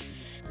side.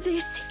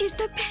 This is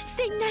the best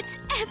thing that's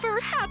ever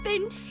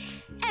happened.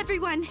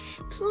 Everyone,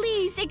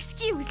 please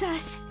excuse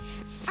us.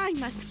 I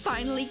must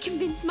finally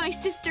convince my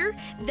sister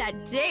that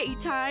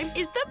daytime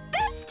is the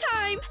best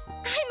time.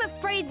 I'm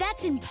afraid afraid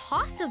that's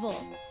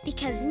impossible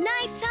because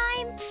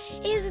nighttime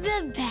is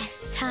the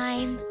best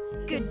time.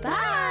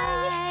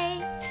 Goodbye.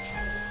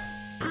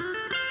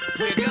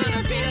 We're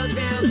gonna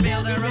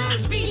build our own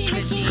speedy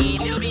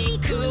machine. It'll be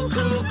cool,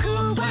 cool,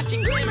 cool,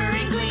 watching glimmer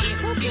and glee.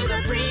 We'll feel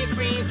the breeze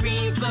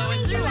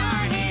blowing through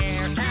our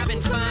hair.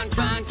 Having fun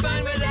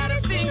without a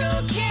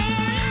single care.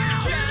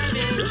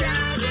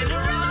 Driving, we're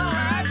all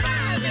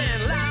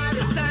high-fiving, loud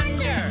as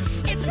thunder.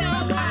 It's no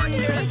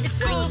wonder, it's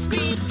full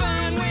speed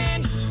fun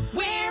when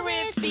we're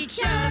with each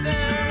other.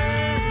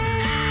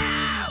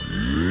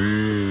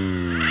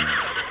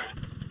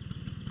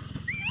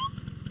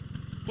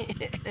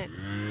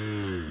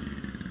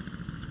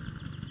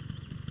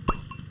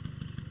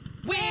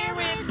 We're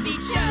with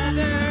each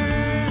other.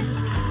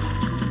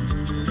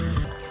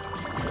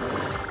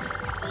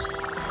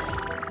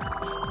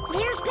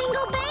 There's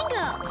Bingo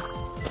Bango.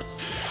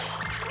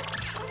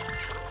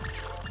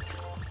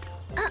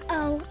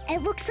 Uh-oh,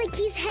 it looks like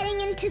he's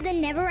heading into the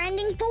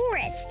never-ending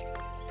forest.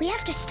 We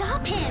have to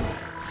stop him.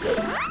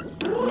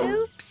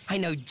 Oops. I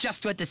know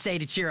just what to say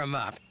to cheer him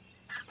up.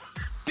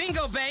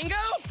 Bingo Bango?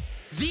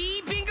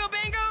 The Bingo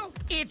Bango?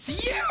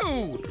 It's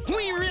you!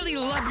 We really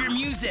love your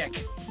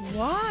music.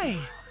 Why?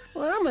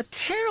 Well, I'm a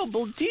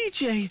terrible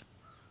DJ.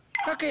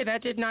 Okay,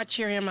 that did not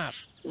cheer him up.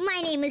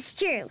 My name is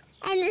Drew,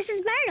 and this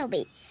is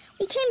Bartleby.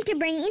 We came to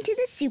bring you to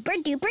the Super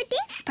Duper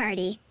Dance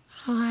Party.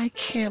 Oh, I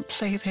can't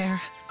play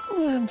there.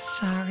 Oh, I'm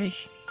sorry.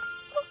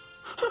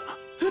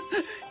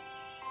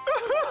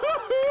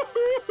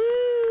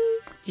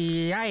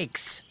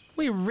 Yikes.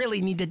 We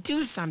really need to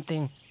do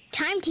something.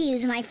 Time to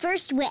use my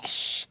first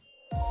wish.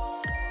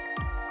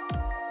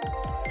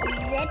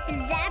 Zip,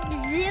 zap,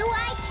 zoo,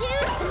 I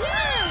choose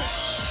you!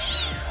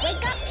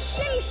 Wake up,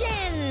 Shim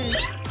Shim!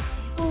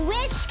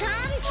 Wish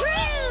come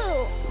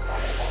true!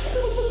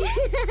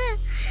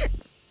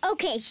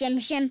 Okay, Shim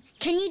Shim,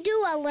 can you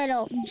do a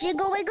little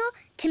jiggle wiggle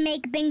to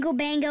make Bingo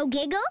Bango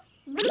giggle?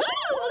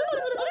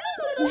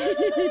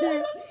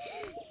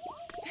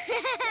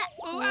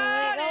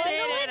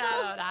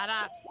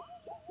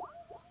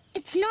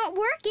 It's not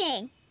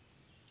working.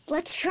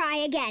 Let's try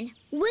again.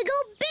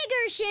 Wiggle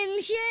bigger, Shim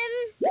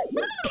Shim.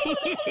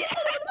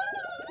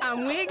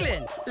 I'm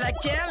wiggling like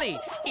jelly.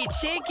 It's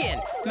shaking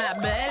my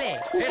belly.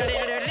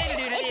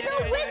 It's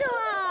a wiggle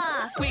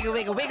off. Wiggle,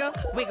 wiggle, wiggle,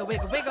 wiggle,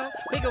 wiggle, wiggle,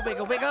 wiggle,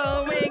 wiggle,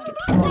 wiggle, wiggle.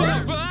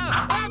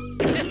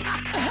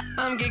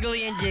 I'm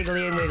giggly and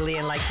jiggly and wiggly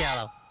and like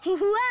jello.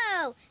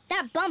 Whoa,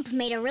 that bump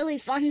made a really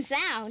fun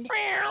sound.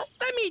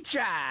 Let me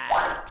try.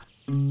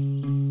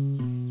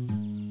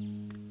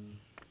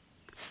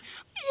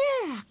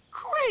 Yeah,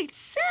 great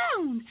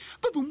sound.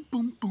 Boom,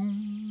 boom,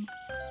 boom.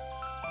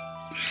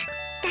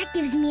 That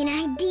gives me an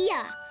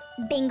idea.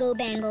 Bingo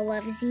Bango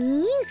loves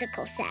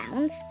musical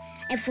sounds.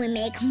 If we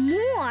make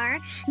more,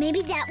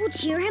 maybe that will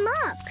cheer him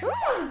up.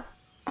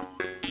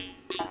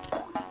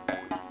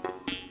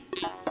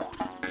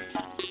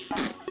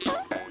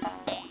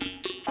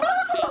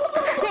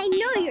 I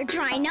know you're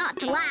trying not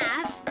to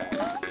laugh.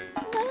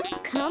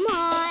 Come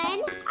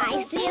on.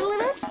 I see a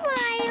little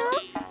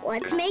smile.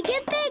 Let's make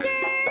it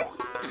bigger.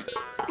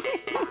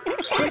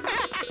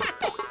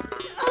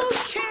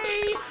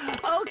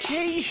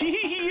 Okay,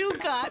 you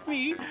got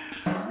me.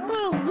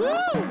 Oh,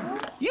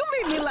 woo! You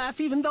made me laugh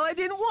even though I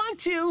didn't want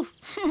to.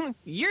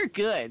 You're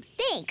good.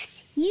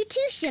 Thanks. You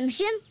too, Shim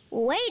Shim.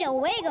 Way to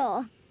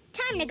wiggle.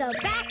 Time to go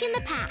back in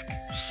the pack.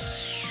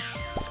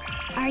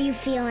 Are you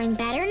feeling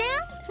better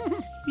now?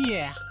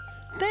 Yeah,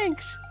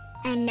 thanks.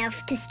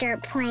 Enough to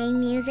start playing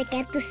music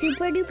at the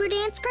Super Duper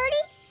Dance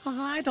Party?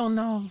 I don't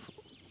know.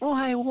 Oh,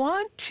 I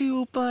want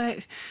to,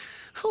 but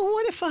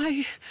what if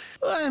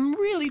I'm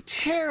really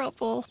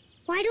terrible?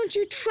 Why don't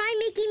you try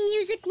making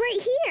music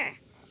right here?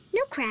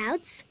 No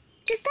crowds,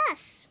 just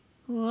us.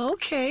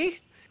 Okay,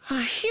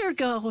 here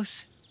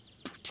goes.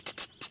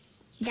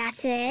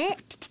 That's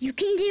it. You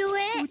can do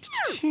it.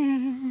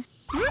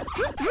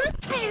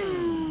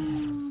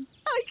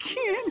 I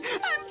can't.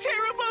 I'm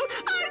terrible.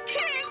 I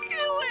can't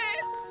do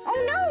it. Oh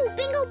no,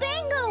 Bingo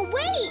Bango,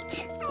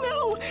 wait.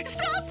 No,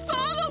 stop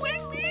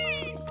following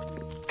me.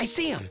 I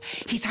see him.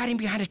 He's hiding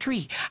behind a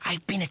tree.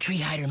 I've been a tree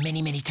hider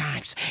many, many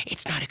times.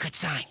 It's not a good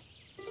sign.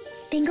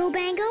 Bingo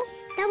Bango,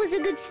 that was a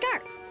good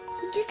start.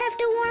 You just have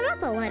to warm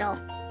up a little.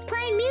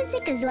 Playing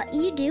music is what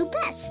you do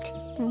best.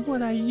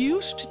 What I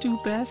used to do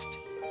best.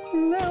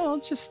 Now I'll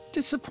just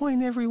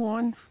disappoint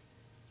everyone.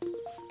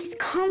 His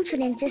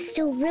confidence is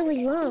still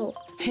really low.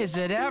 Is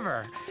it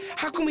ever?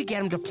 How can we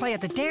get him to play at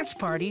the dance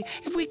party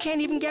if we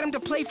can't even get him to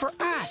play for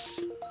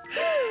us?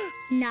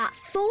 Not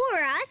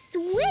for us,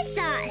 with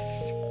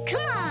us.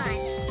 Come on.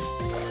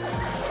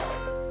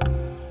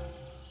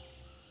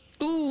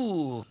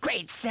 Ooh,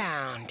 great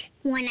sound.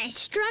 When I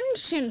strummed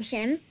Shim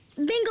Shim,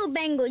 Bingo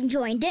Bango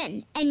joined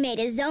in and made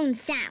his own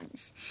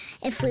sounds.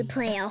 If we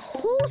play a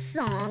whole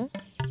song,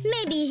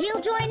 maybe he'll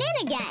join in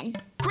again.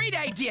 Great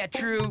idea,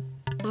 True.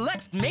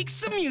 Let's make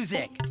some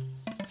music.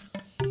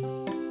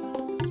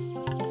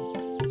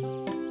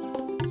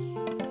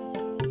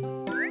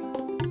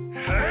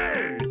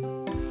 Hey!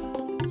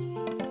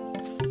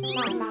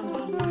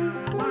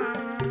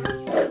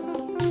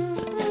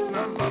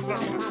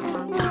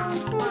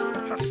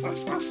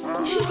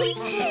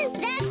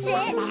 That's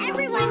it.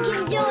 Everyone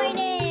can join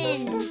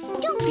in.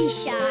 Don't be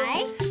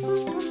shy.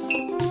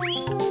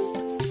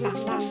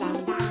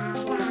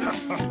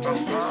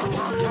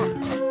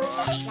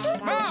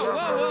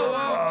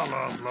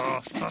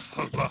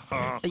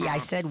 Yeah, I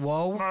said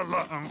whoa.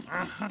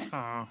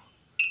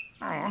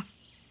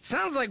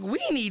 Sounds like we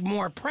need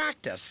more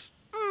practice.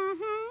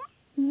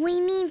 We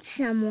need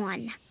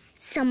someone.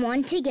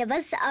 Someone to give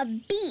us a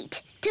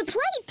beat to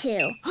play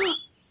to.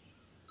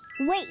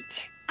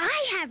 Wait,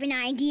 I have an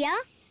idea.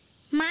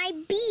 My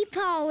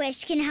bee-paw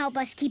wish can help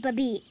us keep a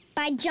beat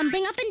by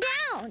jumping up and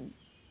down.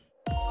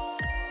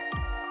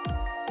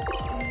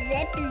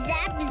 Zip,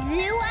 zap,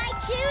 zoo, I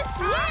choose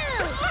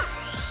you.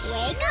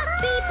 Wake up,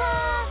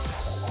 bee-paw.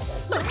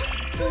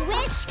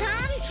 Wish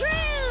come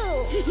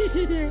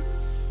true.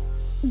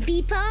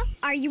 Bee-paw,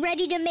 are you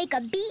ready to make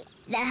a beat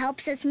that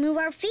helps us move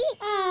our feet?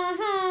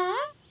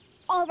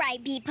 All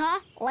right, Bee-paw,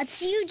 let's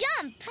see you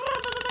jump.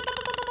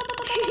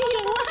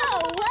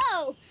 Whoa,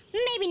 whoa.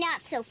 Maybe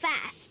not so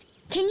fast.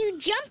 Can you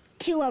jump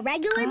to a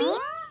regular beat?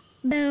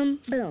 Boom,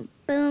 boom,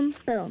 boom,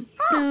 boom,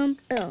 boom,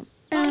 boom,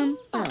 boom,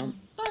 boom.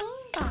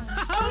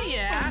 Oh,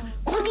 yeah.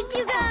 Look at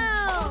you go.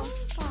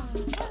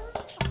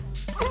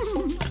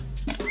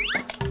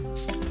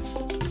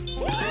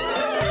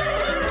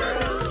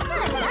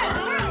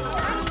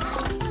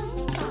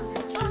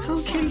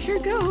 Okay, here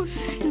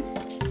goes.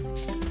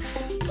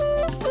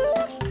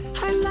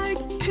 I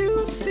like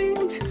to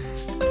sing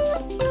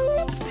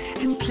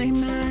and play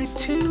my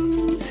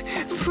tunes.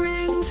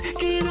 Friends,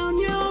 get on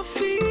your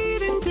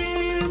feet and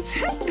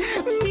dance.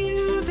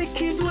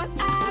 Music is what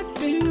I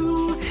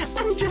do.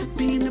 I'm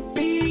dropping the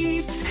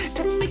beats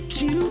to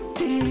make you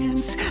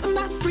dance,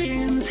 my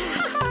friends.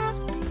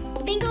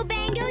 Bingo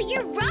Bango,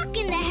 you're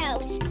rocking the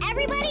house.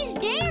 Everybody's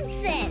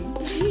dancing.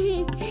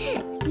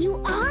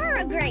 You are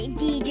a great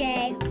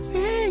DJ.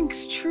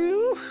 Thanks,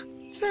 True.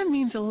 That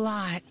means a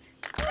lot.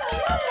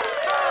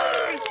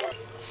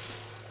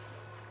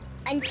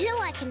 Until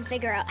I can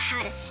figure out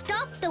how to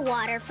stop the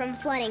water from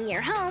flooding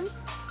your home,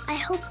 I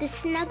hope the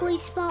snuggly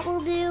spot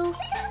will do.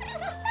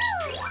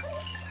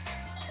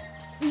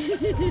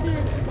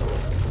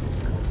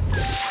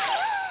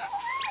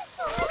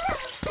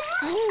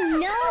 Oh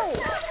no!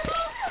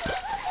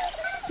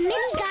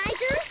 Mini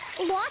geysers?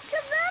 Lots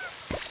of them?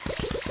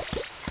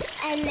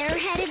 And they're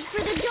headed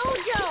for the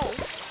dojo.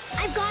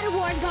 I've got to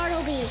warn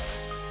Bartleby.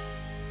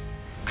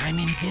 I'm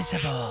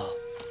invisible.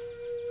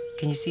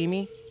 Can you see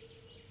me?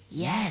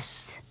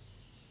 Yes.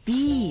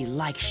 Be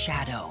like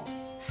shadow.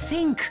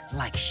 Think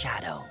like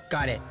shadow.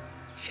 Got it.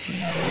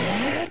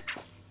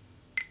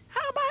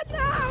 How about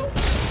now?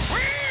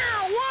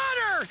 Ah,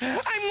 water!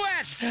 I'm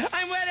wet!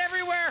 I'm wet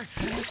everywhere!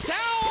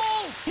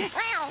 Towel!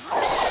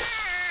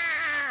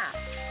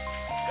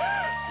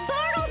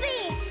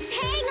 Bartleby,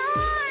 hang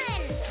on!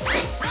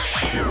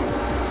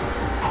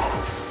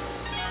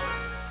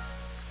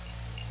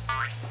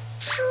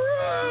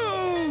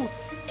 True!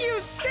 You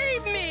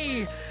saved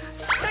me!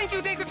 Thank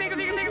you, thank you, thank you,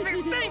 thank you, thank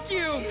you, thank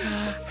you!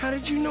 How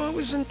did you know I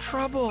was in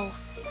trouble?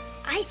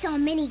 I saw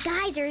mini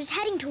geysers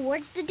heading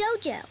towards the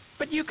dojo.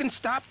 But you can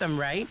stop them,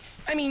 right?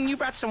 I mean, you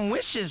brought some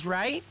wishes,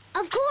 right?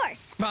 Of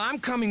course. Well, I'm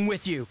coming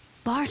with you.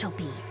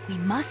 Bartleby, we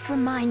must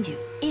remind you,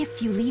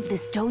 if you leave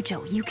this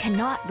dojo, you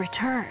cannot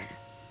return.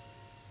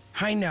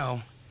 I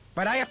know,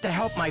 but I have to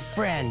help my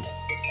friend.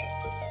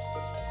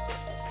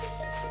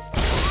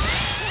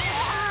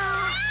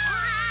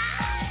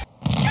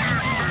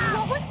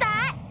 What was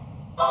that?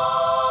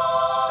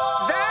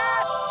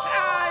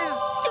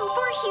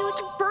 Super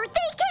huge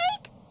birthday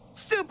cake?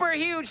 Super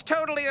huge,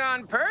 totally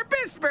on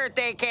purpose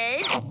birthday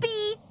cake.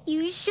 B,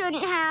 you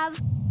shouldn't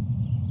have.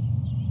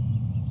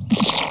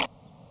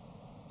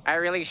 I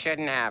really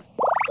shouldn't have.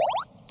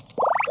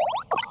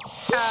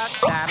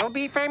 That'll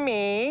be for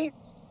me.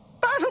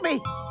 Bartleby,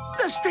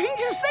 the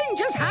strangest thing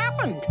just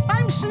happened.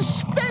 I'm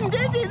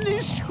suspended in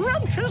this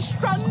scrumptious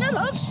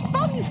vanilla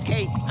sponge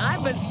cake.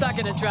 I've been stuck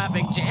in a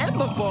traffic jam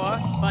before,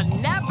 but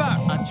never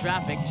a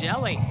traffic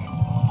jelly.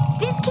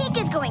 This cake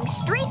is going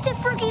straight to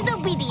Frooky's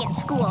obedience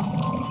school.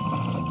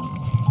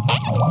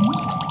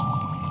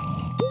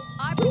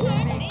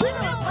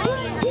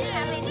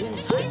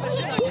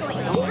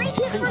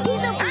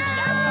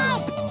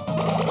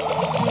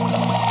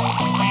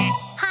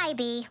 Hi,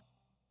 B.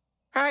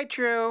 Hi,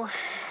 True.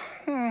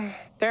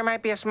 There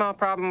might be a small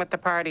problem with the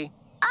party.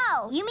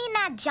 Oh, you mean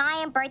that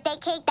giant birthday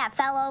cake that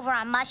fell over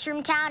on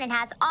Mushroom Town and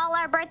has all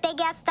our birthday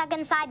guests stuck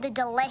inside the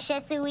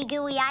delicious ooey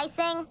gooey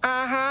icing?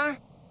 Uh-huh.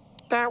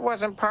 That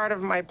wasn't part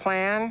of my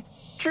plan.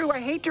 True, I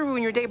hate to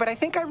ruin your day, but I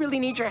think I really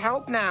need your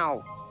help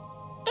now.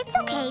 It's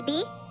okay,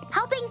 B.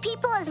 Helping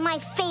people is my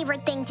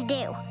favorite thing to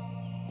do.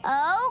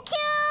 Oh,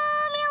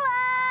 Cumulo!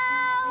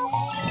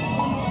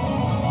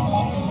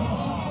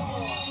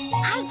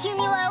 Hi,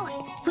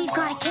 Cumulo. We've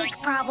got a cake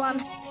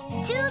problem.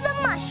 To the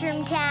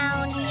Mushroom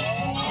Town.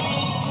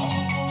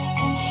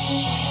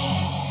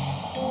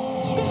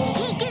 This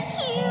cake is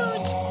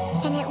huge.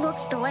 And it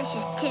looks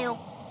delicious, too.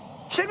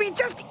 Should we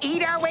just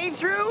eat our way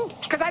through?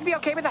 Because I'd be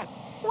okay with that.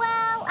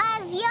 Well,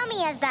 as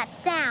yummy as that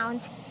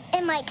sounds,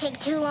 It might take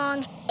too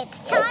long. It's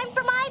time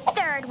for my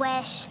third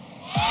wish.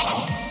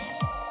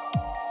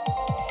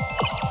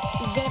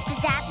 Zip,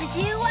 zap,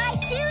 zoo, I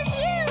choose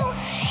you!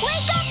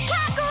 Wake up,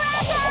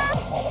 Kakaraka!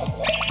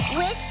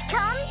 Wish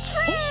come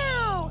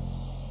true!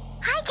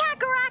 Hi,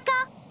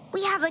 Kakaraka!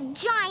 We have a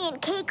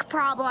giant cake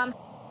problem.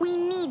 We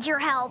need your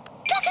help.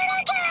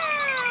 Kakaraka!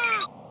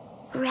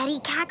 Ready,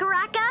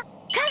 Kakaraka?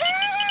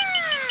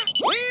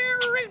 Kakaraka! We're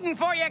rooting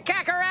for you,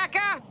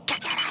 Kakaraka!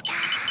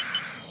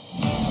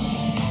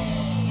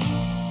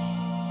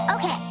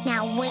 Okay,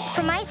 now wait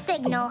for my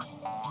signal.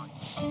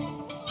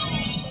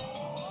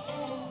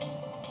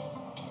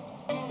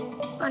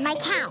 On my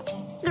count.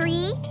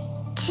 3,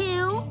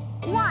 2,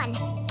 1.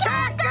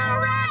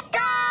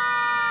 Kakaraka!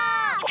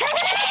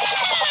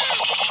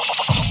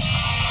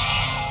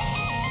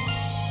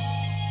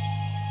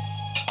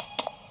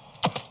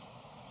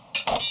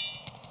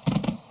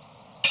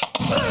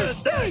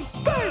 Birthday!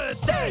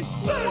 Birthday!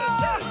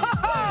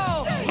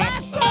 Whoa!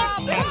 That's our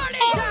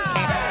party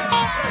time!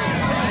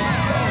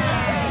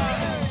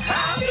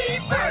 Happy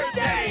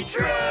birthday,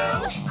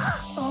 True!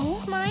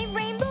 Oh, my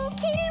rainbow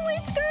kitty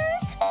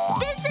whiskers!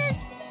 This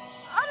is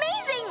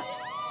amazing!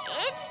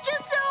 It's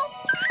just so...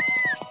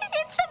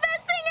 It's the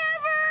best thing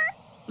ever!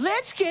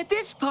 Let's get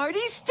this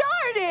party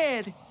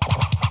started!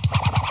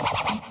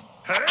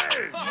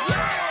 Hey!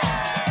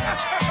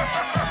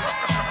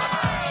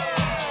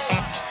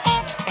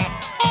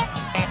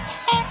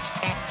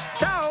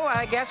 So,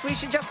 I guess we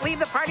should just leave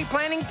the party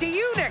planning to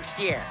you next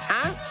year,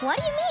 huh? What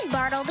do you mean,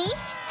 Bartleby?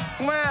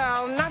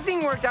 Well,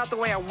 nothing worked out the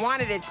way I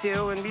wanted it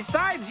to, and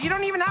besides, you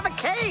don't even have a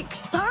cake.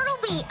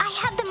 Bartleby, I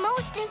had the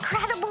most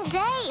incredible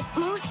day.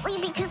 Mostly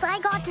because I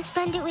got to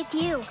spend it with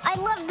you. I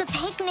loved the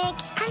picnic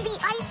and the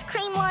ice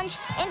cream lunch,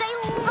 and I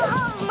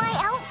love my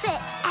outfit.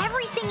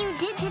 Everything you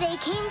did today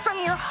came from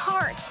your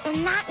heart,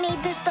 and that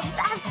made this the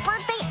best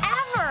birthday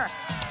ever.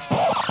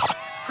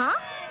 Huh?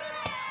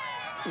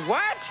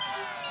 What?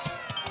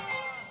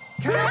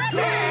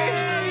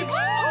 Cupcakes!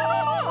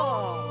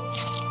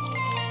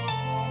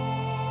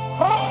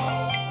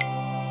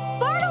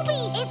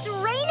 Bartleby, it's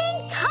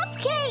raining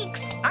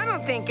cupcakes! I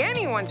don't think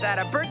anyone's had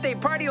a birthday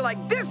party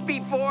like this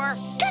before.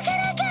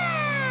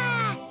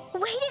 Kakaraka!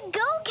 Way to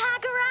go,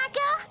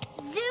 Kakaraka!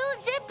 Zoo,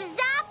 zip,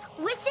 zap,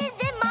 wishes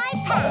in my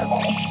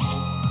palm.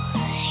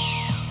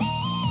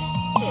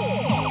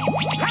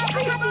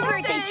 Happy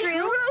birthday,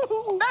 True!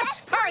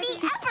 Best party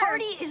This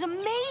party is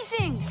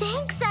amazing!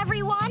 Thanks,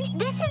 everyone.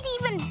 This is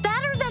even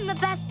better than the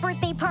best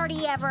birthday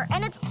party ever,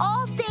 and it's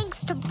all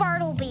thanks to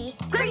Bartleby.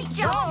 Great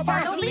job,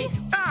 Bartleby!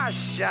 Ah,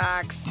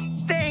 shucks.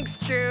 Thanks,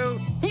 True.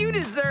 You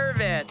deserve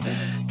it.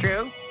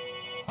 True?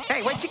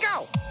 Hey, where'd you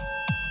go?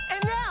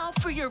 And now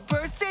for your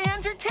birthday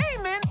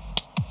entertainment.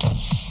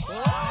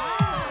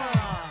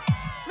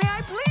 May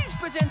I please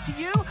present to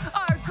you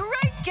our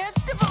great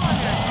guest of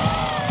honor.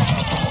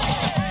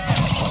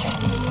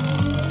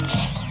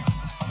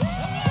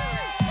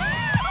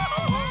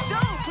 So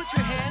put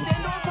your hand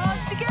and or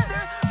paws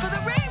together for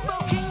the Rainbow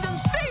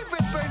Kingdom's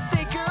favorite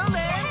birthday girl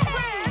and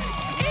friend.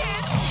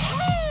 It's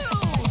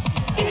True!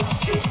 It's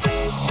True's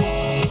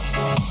birthday.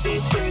 Happy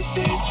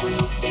birthday,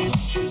 True.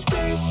 It's True's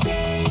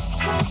birthday.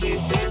 Happy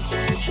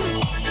birthday,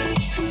 True.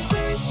 It's True's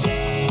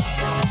birthday.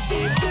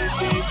 Happy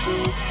birthday,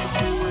 True.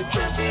 And we're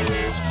dropping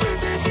this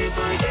birthday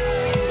for you.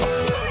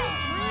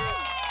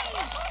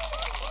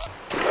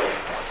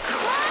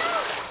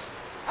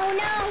 Oh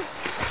no,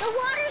 the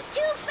water's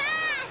too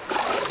fast!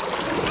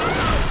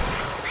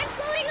 I'm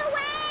floating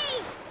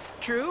away!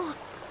 True?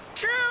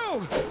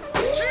 True!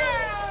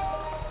 True!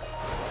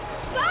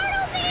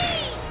 Bartleby!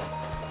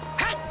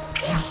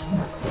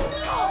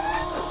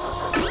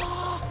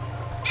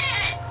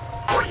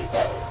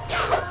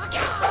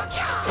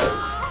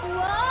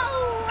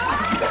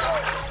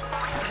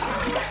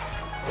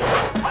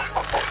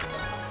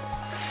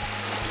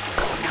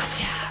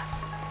 Gotcha!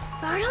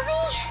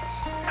 Bartleby?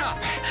 Up!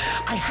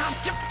 I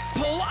have to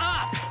pull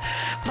up!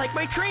 Like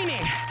my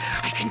training!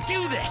 I can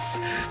do this!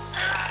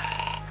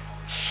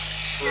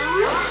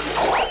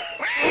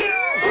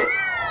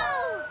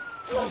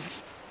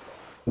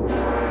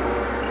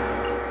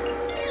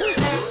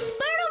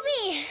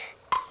 Bartleby!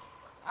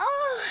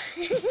 Oh,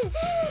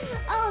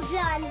 all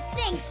done.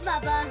 Thanks,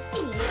 Bubba.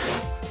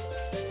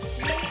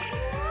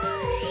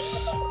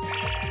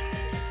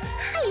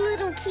 Hi,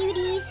 little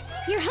cuties.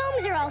 Your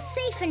homes are all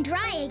safe and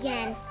dry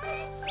again.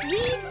 We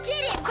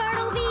did it,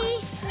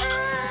 Bartleby!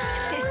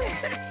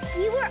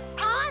 You were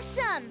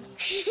awesome!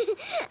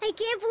 I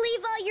can't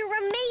believe all your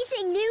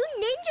amazing new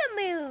ninja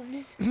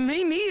moves.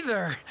 Me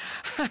neither.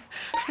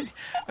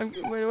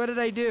 What did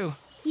I do?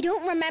 You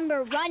don't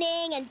remember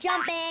running and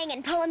jumping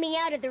and pulling me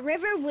out of the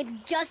river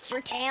with just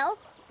your tail?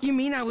 You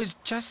mean I was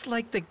just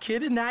like the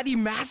kid in Natty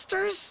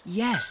Masters?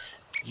 Yes,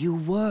 you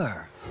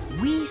were.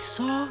 We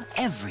saw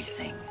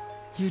everything.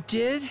 You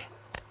did?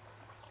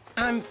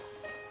 I'm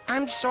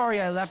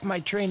sorry I left my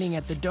training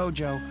at the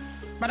dojo,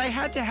 but I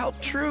had to help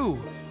True.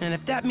 And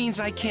if that means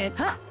I can't...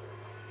 Huh?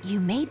 You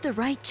made the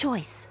right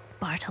choice,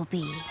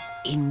 Bartleby.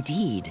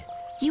 Indeed.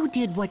 You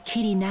did what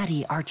Kitty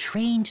Natty are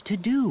trained to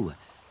do.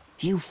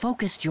 You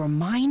focused your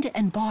mind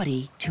and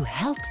body to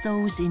help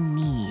those in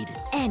need.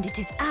 And it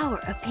is our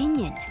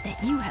opinion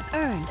that you have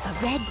earned a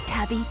red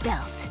tabby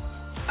belt.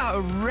 A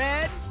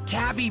red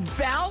tabby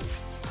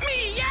belt?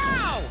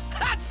 Meow!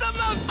 That's the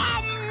most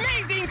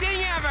amazing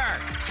thing ever!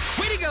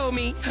 Way to go,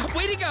 me!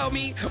 Way to go,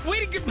 me!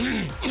 Way to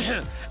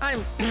go!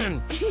 I'm...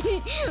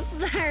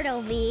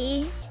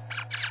 Bartleby.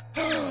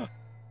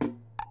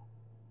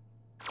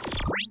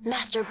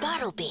 Master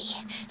Bartleby,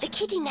 the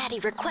Kitty Natty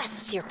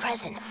requests your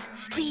presence.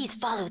 Please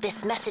follow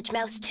this message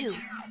mouse to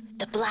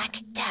the Black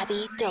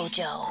Tabby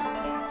Dojo.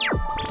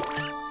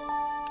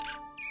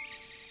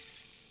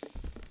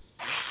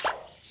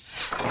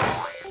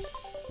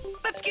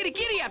 Let's get a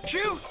giddy up,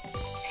 True!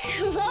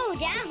 Slow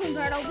down,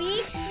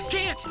 Bartleby.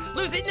 Can't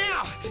lose it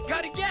now!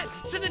 Gotta get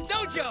to the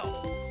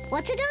dojo!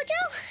 What's a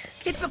dojo?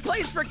 It's a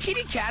place for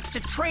kitty cats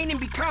to train and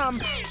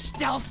become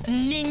stealth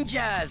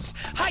ninjas.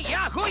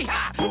 Hi-ya,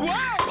 hoo-ya!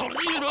 Whoa!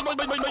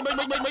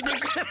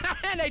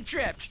 And I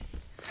tripped.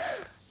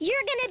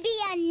 You're gonna be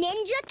a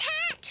ninja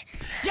cat?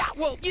 Yeah,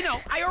 well, you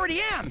know, I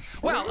already am.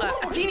 Well,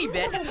 a teeny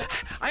bit.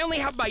 I only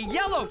have my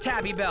yellow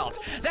tabby belt.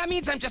 That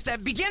means I'm just a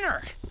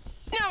beginner.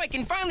 Now I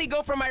can finally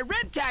go for my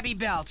red tabby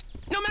belt,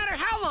 no matter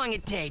how long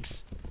it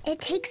takes. It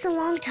takes a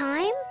long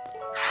time?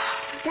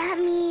 Does that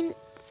mean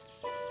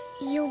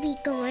you'll be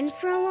gone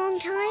for a long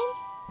time?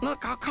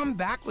 Look, I'll come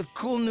back with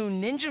cool new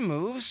ninja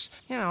moves.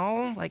 You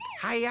know, like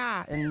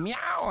hi-ya and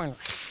meow and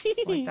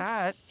like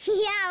that.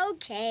 Yeah,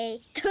 okay.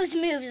 Those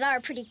moves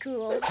are pretty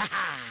cool.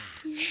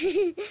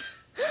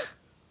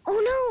 Oh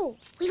no!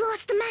 We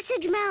lost the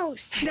message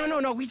mouse!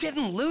 No, we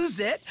didn't lose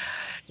it.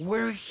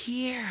 We're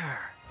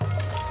here.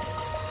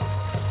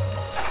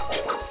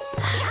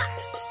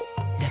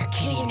 The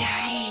Kitty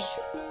Natty.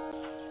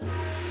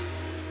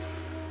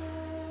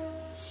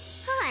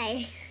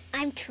 Hi,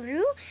 I'm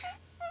True,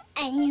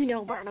 and you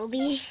know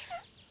Bartleby.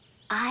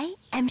 I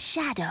am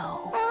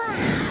Shadow.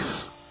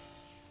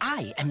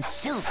 I am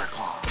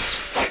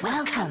Silverclaw.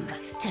 Welcome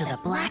to the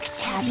Black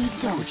Tabby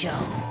Dojo.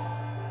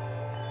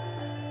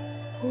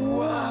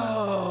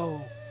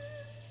 Whoa!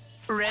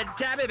 Red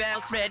tabby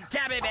belt,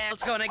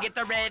 gonna get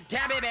the red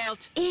tabby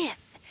belt.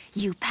 If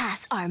you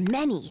pass our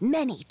many,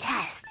 many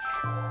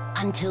tests.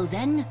 Until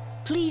then,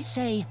 please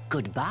say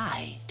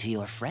goodbye to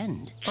your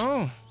friend.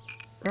 Oh,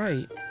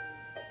 right.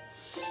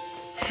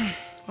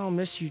 I'll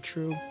miss you,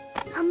 True.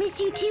 I'll miss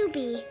you too,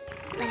 Bee,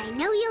 but I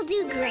know you'll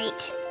do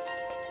great.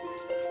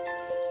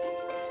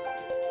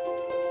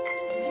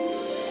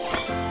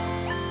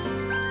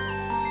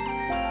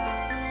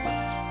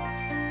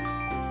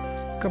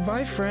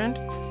 Goodbye, friend.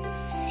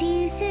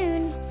 See you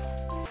soon.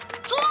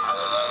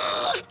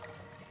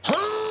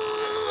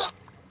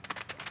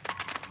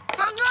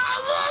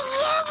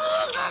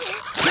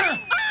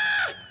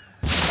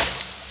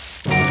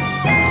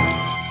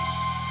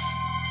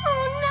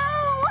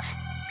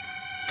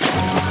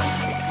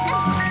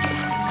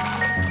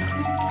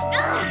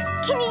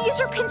 Can you use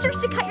your pincers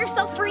to cut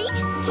yourself free?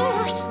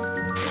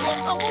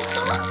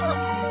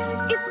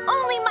 If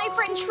only my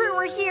friend True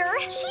were here.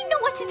 She'd know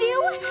what to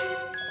do.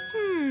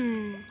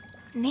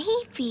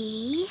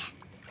 Maybe...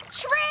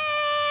 True!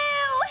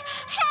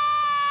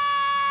 Help!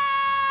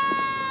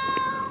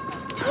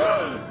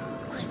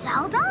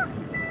 Griselda?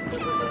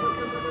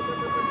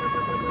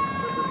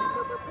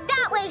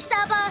 That way,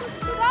 Saba!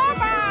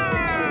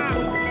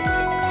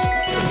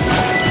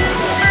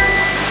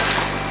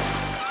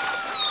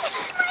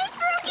 My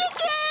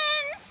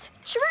Fruitykins!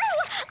 True!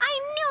 I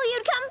knew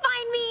you'd come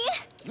find me!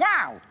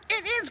 Wow,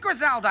 it is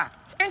Griselda,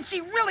 and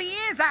she really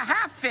is a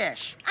half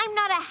fish. I'm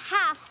not a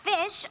half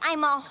fish.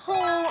 I'm a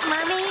whole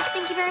mermaid.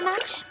 Thank you very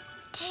much.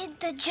 Did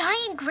the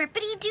giant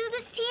Grippity do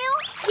this to you?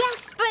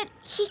 Yes, but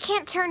he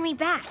can't turn me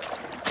back.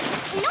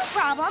 No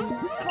problem.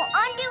 We'll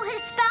undo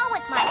his spell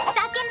with my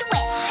second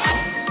wish.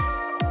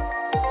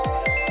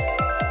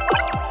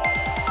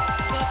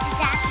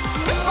 Zig-zag,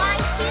 I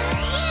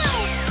choose you.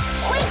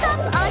 Wake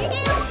up,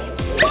 undo.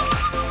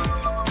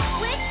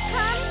 Wish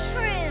come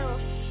true.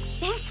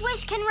 This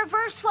wish can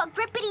reverse what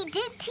Grippity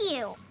did to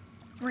you.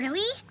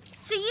 Really?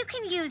 So you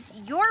can use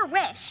your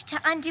wish to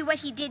undo what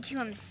he did to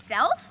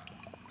himself?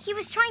 He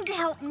was trying to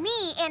help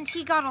me, and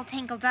he got all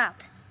tangled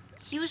up.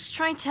 He was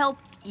trying to help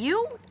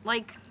you?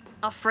 Like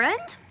a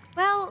friend?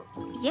 Well,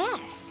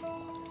 yes.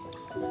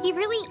 He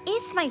really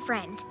is my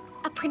friend.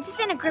 A princess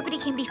and a Grippity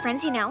can be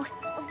friends, you know.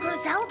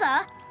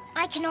 Griselda,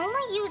 I can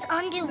only use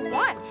undo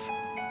once.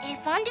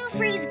 If undo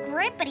frees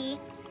Grippity,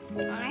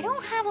 I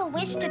don't have a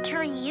wish to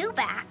turn you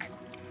back.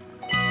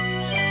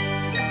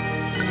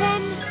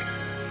 Then...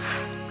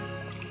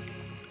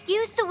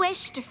 use the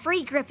wish to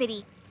free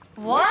Grippity.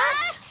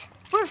 What?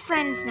 We're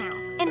friends now,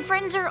 and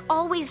friends are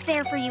always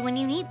there for you when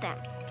you need them,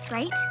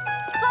 right?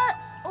 But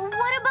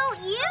what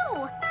about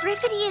you?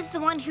 Grippity is the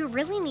one who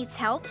really needs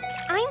help.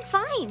 I'm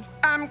fine.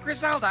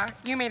 Griselda,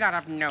 you may not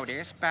have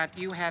noticed, but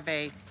you have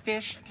a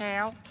fish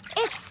tail.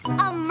 It's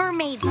a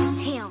mermaid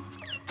tail.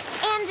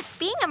 And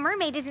being a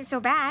mermaid isn't so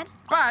bad.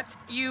 But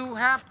you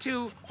have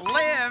to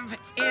live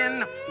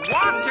in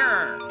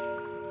water.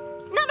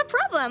 Not a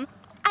problem.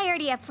 I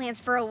already have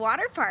plans for a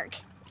water park.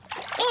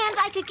 And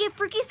I could give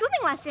Fruki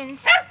swimming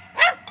lessons.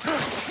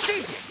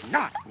 She did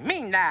not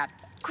mean that.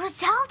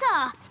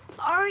 Griselda,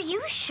 are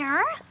you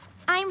sure?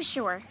 I'm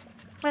sure.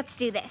 Let's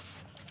do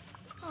this.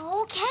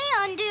 Okay,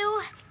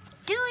 Undo.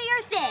 Do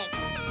your thing.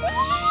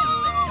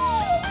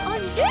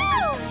 Undo!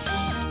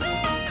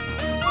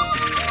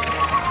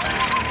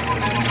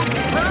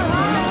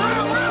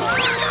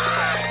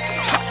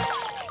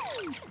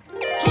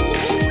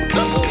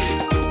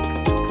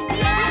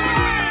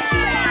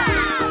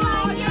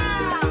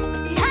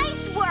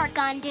 Nice work,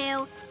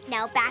 Undo.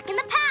 Now back in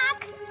the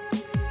pack.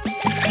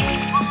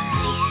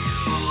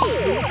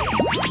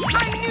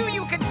 I knew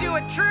you could do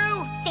it,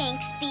 True!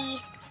 Thanks, Bee.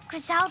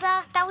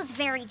 Griselda, that was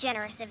very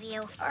generous of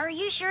you. Are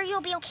you sure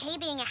you'll be okay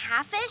being a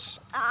half-fish?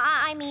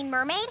 I mean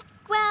mermaid?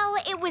 Well,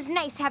 it was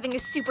nice having a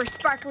super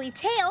sparkly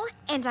tail,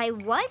 and I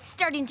was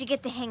starting to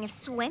get the hang of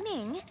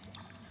swimming.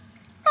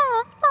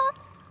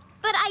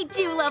 But I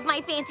do love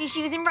my fancy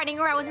shoes and running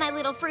around with my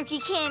little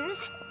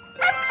Fruki-kins.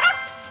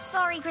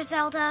 Sorry,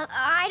 Griselda.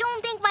 I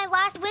don't think my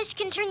last wish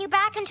can turn you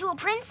back into a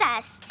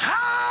princess.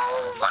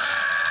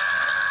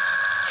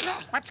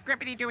 What's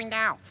Grippity doing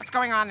now? What's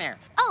going on there?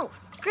 Oh,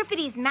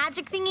 Grippity's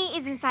magic thingy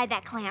is inside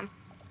that clam.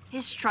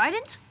 His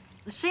trident?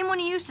 The same one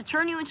he used to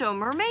turn you into a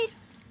mermaid?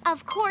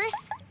 Of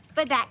course.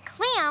 But that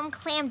clam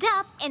clammed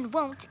up and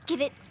won't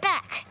give it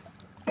back.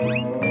 I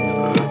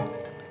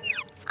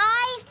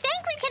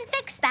think we can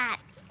fix that.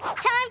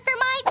 Time for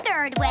my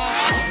third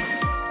wish.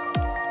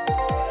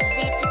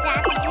 Zip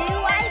zap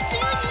zoo, I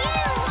choose you.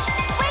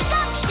 Wake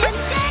up, Shim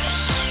Shim.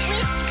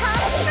 Wish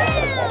come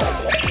true.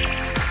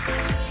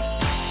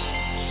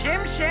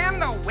 Shim Sham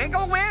the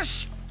Wiggle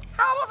Wish?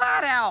 How will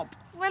that help?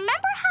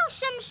 Remember how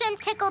Shim Shim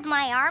tickled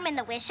my arm in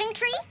the wishing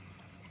tree?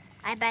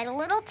 I bet a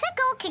little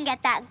tickle can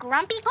get that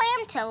grumpy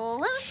clam to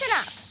loosen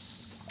up.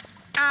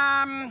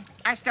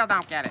 I still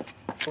don't get it.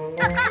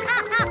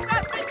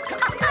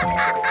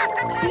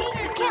 See?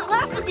 You can't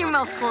laugh with your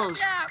mouth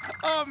closed.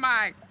 Oh,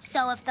 my.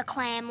 So if the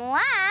clam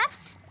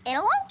laughs,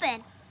 it'll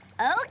open.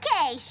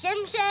 Okay,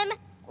 Shim Shim,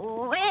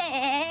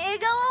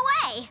 wiggle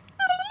away.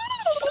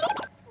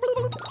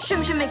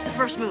 Shim Shim makes the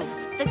first move.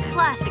 The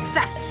classic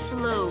fast,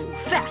 slow,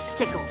 fast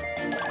tickle.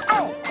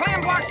 Oh,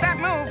 Clam blocks that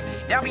move.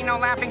 There'll be no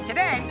laughing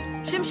today.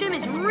 Shim Shim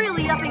is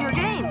really upping her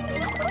game.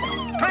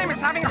 Clam is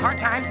having a hard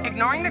time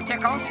ignoring the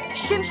tickles.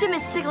 Shim Shim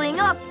is tickling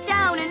up,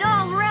 down, and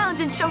all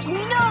around and shows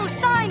no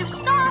sign of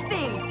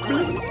stopping.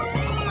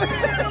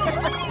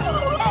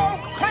 Oh,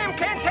 Clam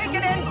can't take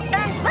it in.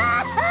 And...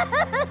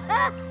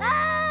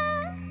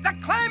 The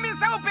clam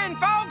is open,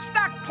 folks.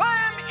 The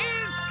clam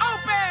is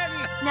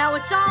open. Now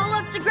it's all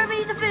up to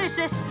Grippity to finish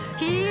this.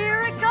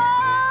 Here it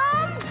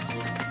comes.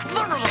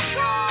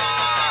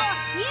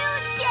 You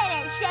did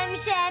it, Shim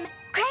Shim.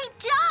 Great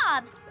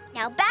job.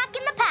 Now back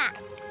in the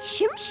pack.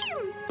 Shim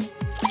Shim.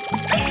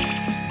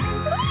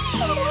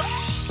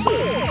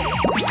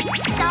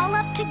 It's all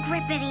up to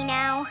Grippity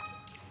now.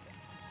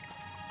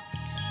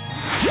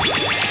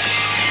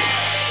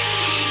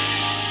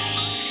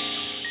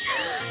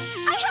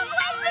 I have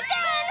legs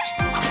again!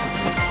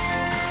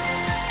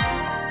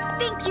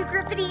 Thank you,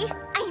 Grippity.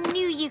 I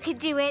knew you could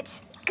do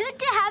it. Good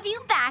to have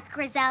you back,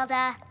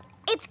 Griselda.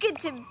 It's good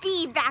to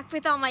be back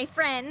with all my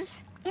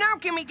friends. Now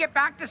can we get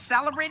back to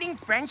celebrating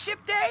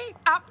Friendship Day?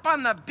 Up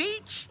on the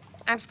beach?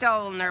 I'm still a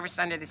little nervous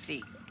under the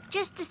sea.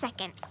 Just a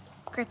second.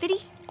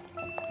 Grippity?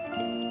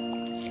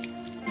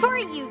 For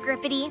you,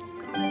 Grippity.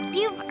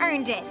 You've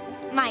earned it,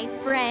 my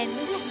friend.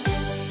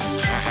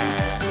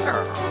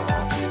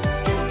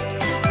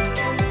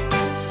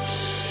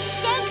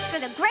 Thanks for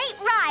the great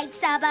ride,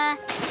 Saba.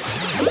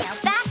 Now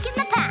back in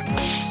the pack.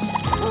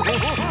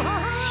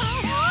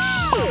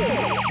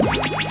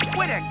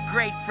 What a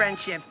great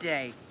Friendship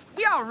Day.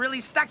 We all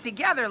really stuck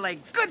together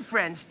like good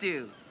friends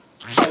do.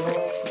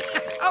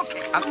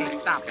 Okay,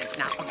 stop it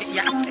now. Okay,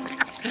 yeah.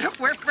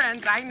 We're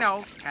friends, I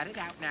know. Cut it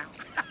out now.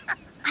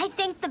 I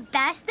think the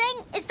best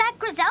thing is that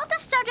Griselda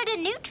started a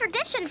new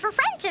tradition for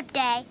Friendship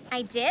Day.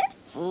 I did?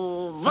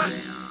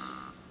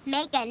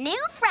 Make a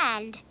new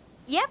friend.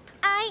 Yep,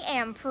 I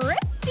am pretty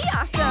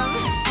awesome.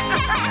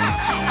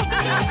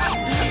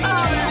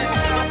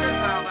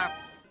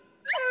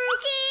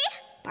 Fruki?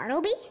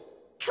 Bartleby?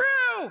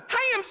 True!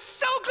 I am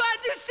so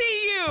glad to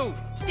see you!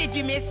 Did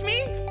you miss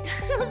me?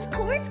 Of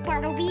course,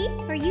 Bartleby.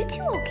 Are you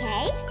two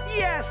okay?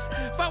 Yes,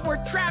 but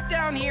we're trapped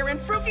down here and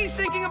Fruki's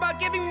thinking about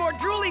giving more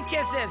drooly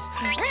kisses.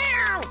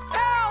 Help!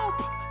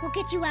 We'll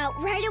get you out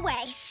right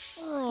away.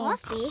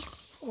 Slothby?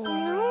 Oh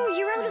no,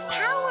 you're out of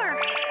power.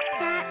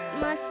 That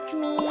must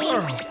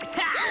mean...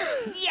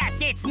 Yes,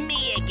 it's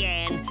me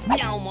again.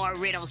 No more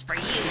riddles for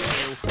you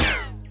two.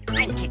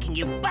 I'm kicking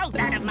you both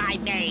out of my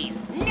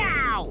maze,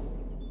 now!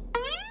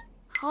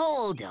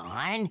 Hold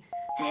on.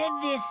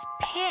 This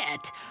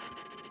pit.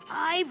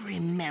 I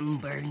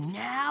remember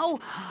now.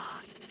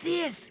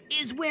 This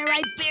is where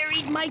I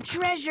buried my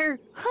treasure.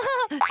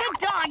 The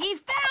doggy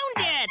found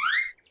it!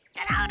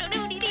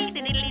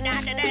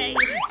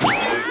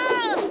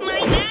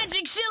 My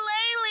magic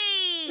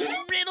shillelagh!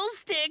 Riddle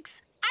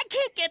sticks. I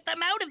can't get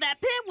them out of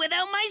that pit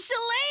without my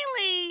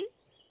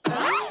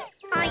shillelagh.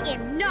 I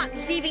am not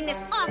leaving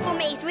this awful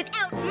maze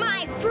without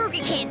my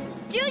Frugikins.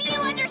 Do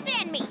you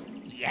understand me?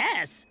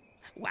 Yes.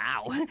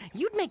 Wow,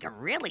 you'd make a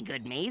really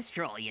good maze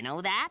troll, you know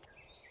that?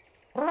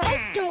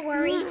 Oh, don't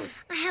worry.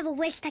 I have a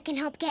wish that can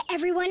help get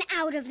everyone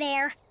out of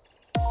there.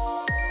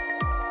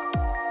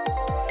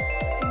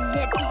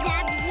 Zip,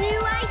 zap,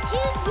 zoo, I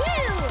choose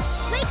you!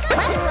 Wake up,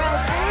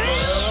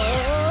 Roperoo!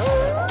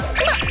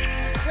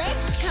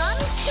 Wish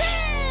comes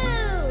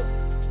true!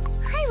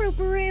 Hi,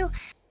 Roperoo.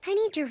 I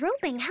need your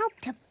roping help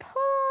to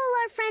pull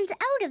our friends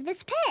out of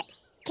this pit.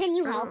 Can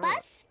you help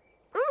us?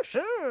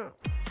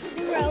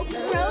 Rope,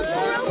 Roperoo!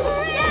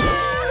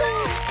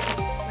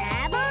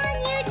 Grab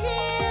on, you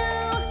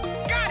two!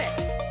 Got it!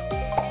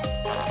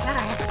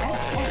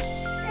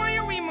 Why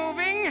are we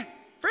moving?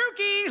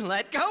 Fruki,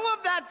 let go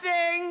of that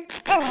thing!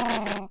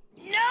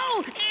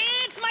 No!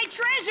 It's my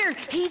treasure!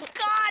 He's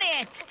got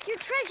it! Your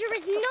treasure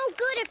is no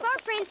good if our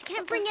friends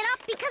can't bring it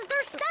up because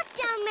they're stuck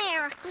down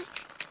there.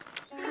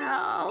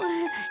 Oh,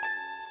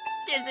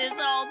 this is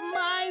all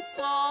my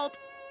fault.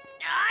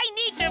 I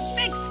need to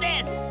fix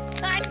this!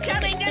 I'm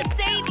coming to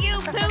save you,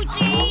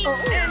 Poochie!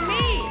 And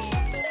me!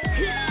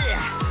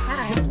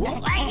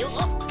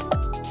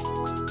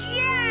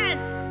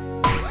 Yes!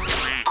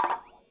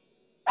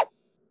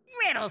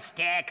 Riddle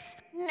sticks.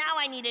 Now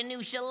I need a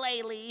new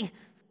shillelagh.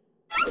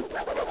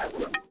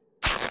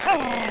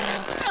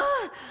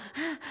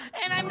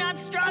 And I'm not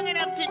strong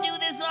enough to do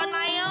this on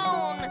my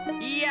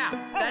own. Yeah,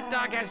 that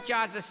dog has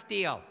jaws of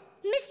steel.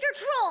 Mr.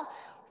 Troll,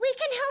 we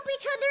can help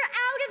each other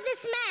out of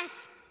this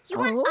mess. You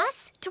want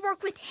us to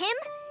work with him?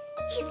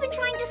 He's been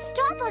trying to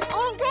stop us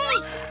all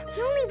day.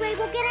 The only way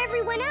we'll get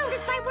everyone out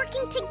is by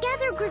working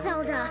together,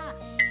 Griselda.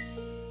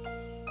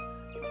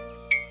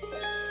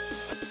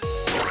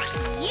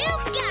 You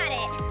got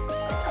it!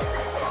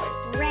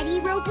 Ready,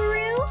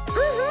 Roperoo?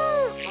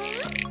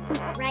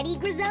 Ready,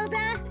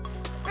 Griselda?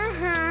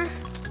 Uh-huh.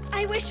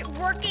 I wish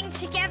working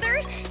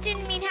together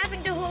didn't mean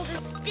having to hold his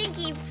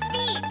stinky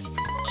feet.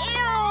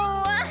 Ew!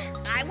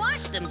 I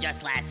washed them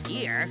just last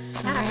year.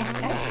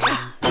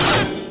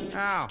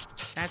 Oh,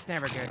 that's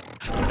never good.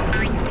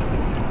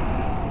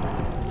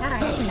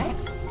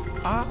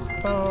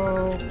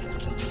 Uh-oh.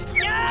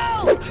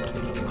 No!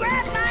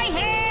 Grab my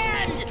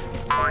hand!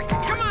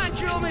 Come on,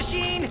 drill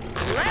machine!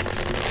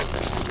 Let's go!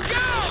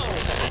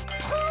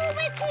 Pull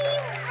with me,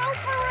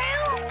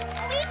 Roperoo!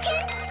 We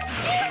can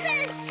do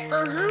this! We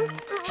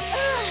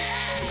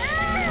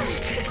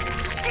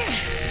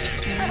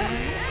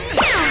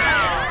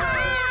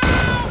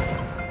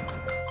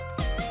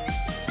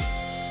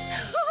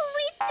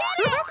did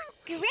it!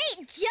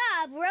 Great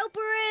job,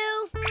 Roperoo!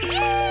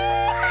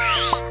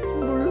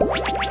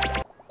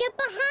 Get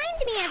behind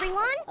me,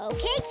 everyone!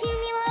 Okay,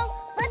 Cumulo,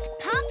 let's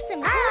pop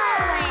some cool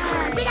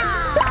lanterns!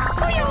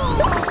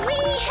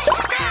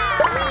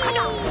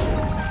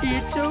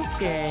 It's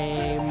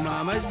okay.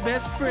 Mama's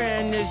best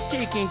friend is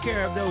taking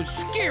care of those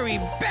scary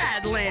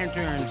bad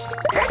lanterns.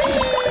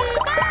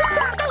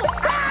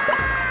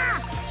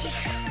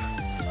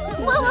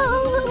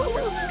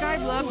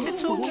 Skyblobs,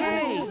 it's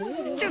okay.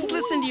 Just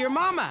listen to your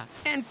mama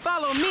and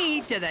follow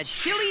me to the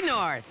chilly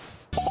north.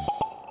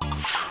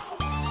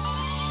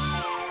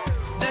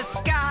 The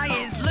sky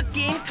is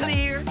looking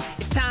clear.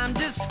 It's time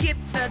to skip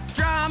the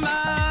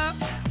drama.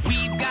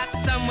 We've got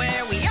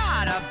somewhere we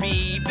ought to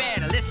be.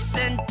 Better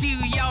listen to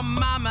your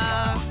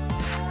mama.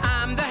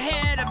 I'm the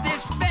head of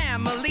this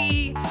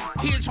family.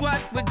 Here's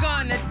what we're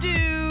gonna do.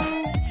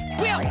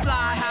 We'll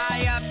fly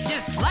high up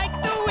just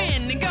like the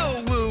wind and go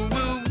woo,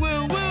 woo,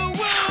 woo, woo,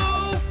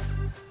 woo.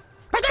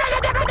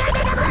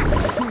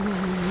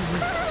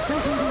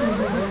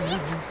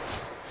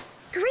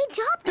 Great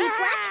job,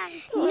 D-Fleck.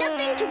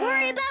 Nothing to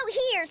worry about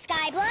here,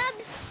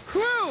 Skyblobs.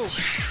 Whew.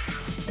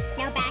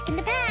 Now back in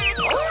the pack.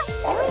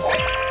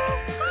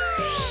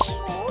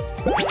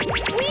 We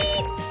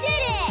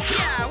did it!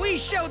 Yeah, we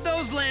showed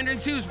those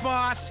lanterns who's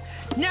boss.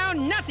 Now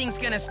nothing's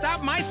gonna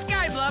stop my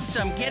Skyblobs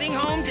from getting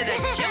home to the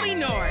chilly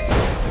north.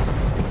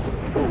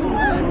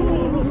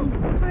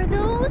 Are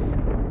those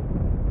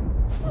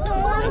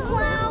storm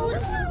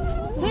clouds?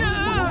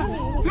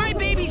 No! My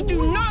babies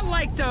do not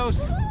like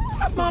those.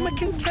 Mama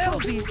can tell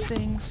these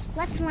things.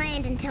 Let's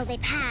land until they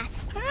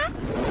pass.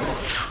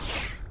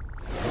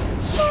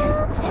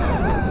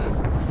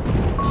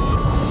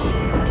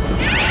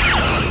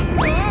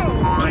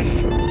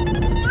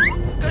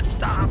 Good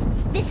stop.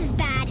 This is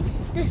bad.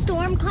 The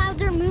storm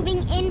clouds are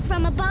moving in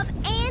from above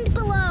and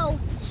below.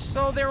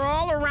 So they're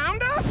all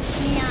around us?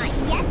 Not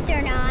yet,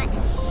 they're not.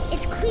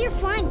 It's clear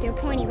flying through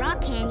Pointy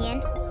Rock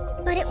Canyon,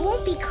 but it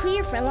won't be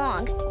clear for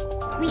long.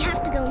 We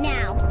have to go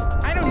now.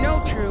 I don't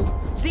know, True.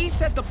 Z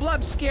said the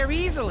blubs scare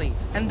easily,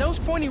 and those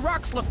pointy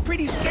rocks look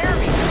pretty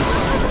scary.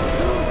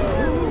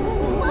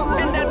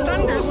 And that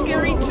thunder's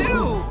scary,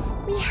 too.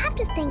 We have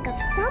to think of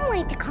some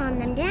way to calm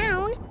them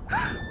down.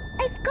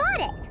 I've got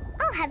it.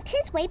 I'll have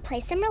Tisway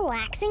play some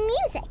relaxing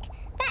music.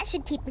 That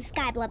should keep the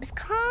Skyblobs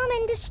calm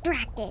and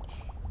distracted.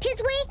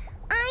 Tisway,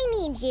 I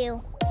need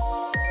you.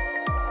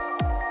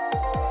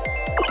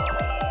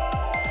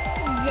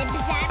 Zip,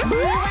 zap,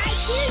 zoo, I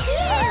choose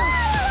you!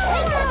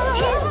 Wake up,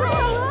 Tisway!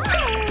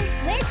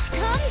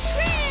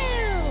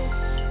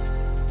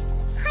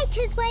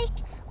 right, Tisway.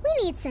 We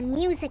need some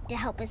music to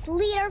help us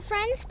lead our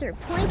friends through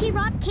Pointy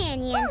Rock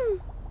Canyon.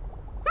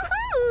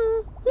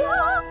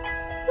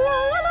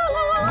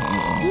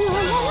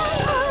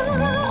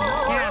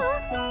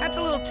 Yeah, that's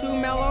a little too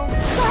mellow.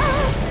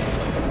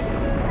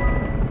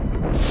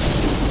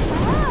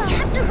 You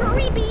have to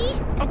hurry, Bee.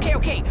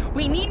 Okay.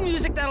 We need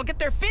music that'll get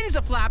their fins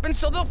a-flapping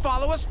so they'll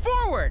follow us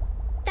forward.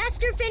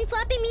 Faster fin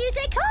flapping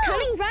music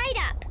coming right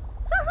up.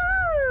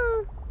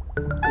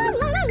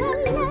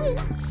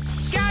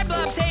 Sky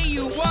Blubs, hey,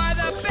 you are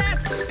the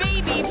best.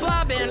 Baby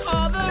Blub and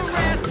all the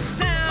rest.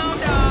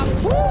 Sound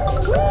off.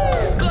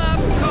 Blub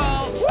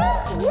call.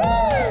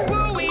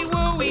 Wooey,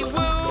 wooey,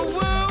 woo,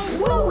 woo.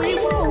 Wooey,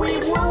 wooey,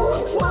 woo,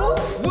 woo.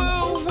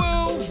 Woo,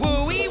 woo,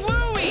 wooey,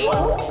 wooey.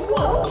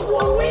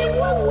 Wooey,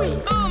 wooey.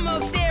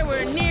 Almost there,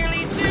 we're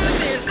nearly through.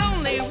 There's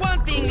only one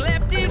thing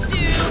left to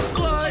do.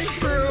 Fly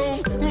through.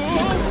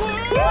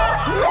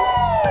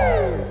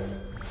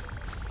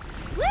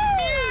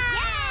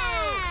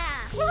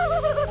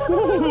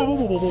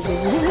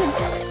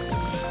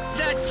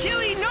 The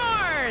chilly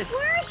north!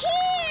 We're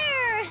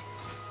here!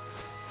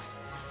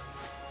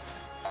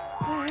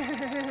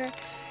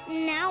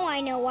 Now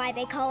I know why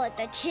they call it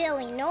the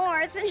chilly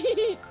north.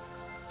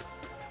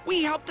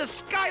 We helped the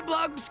Sky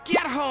Blubs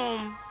get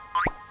home.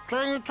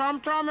 Can you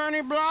tum-tum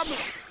any blub?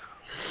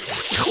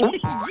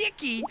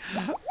 Yicky!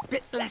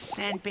 Bit less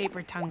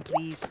sandpaper tongue,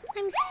 please.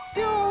 I'm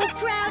so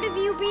proud of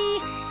you, Bee.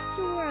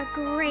 You are a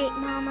great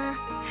mama.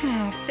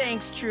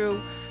 Thanks,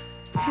 True.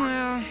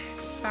 Well,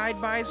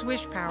 Sideby's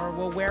wish power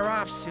will wear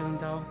off soon,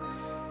 though.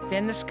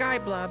 Then the Sky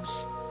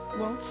Blubs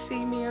won't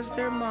see me as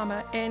their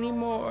mama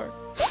anymore.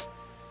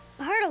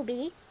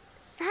 Bartleby,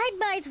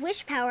 Sideby's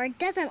wish power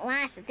doesn't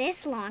last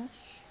this long.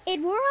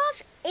 It wore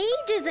off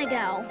ages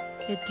ago.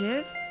 It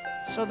did?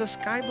 So the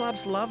Sky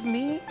Blubs love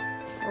me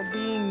for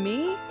being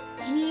me?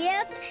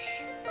 Yep,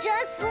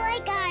 just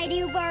like I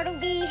do,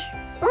 Bartleby.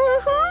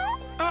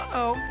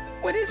 Uh-oh.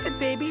 What is it,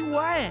 baby?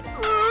 What?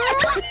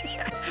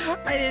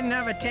 I didn't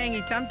have a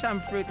tangy tum-tum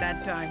fruit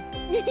that time.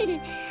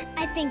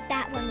 I think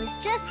that one was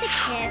just a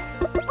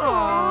kiss.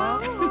 Aw,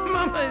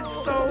 Mama is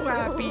so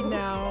happy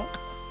now.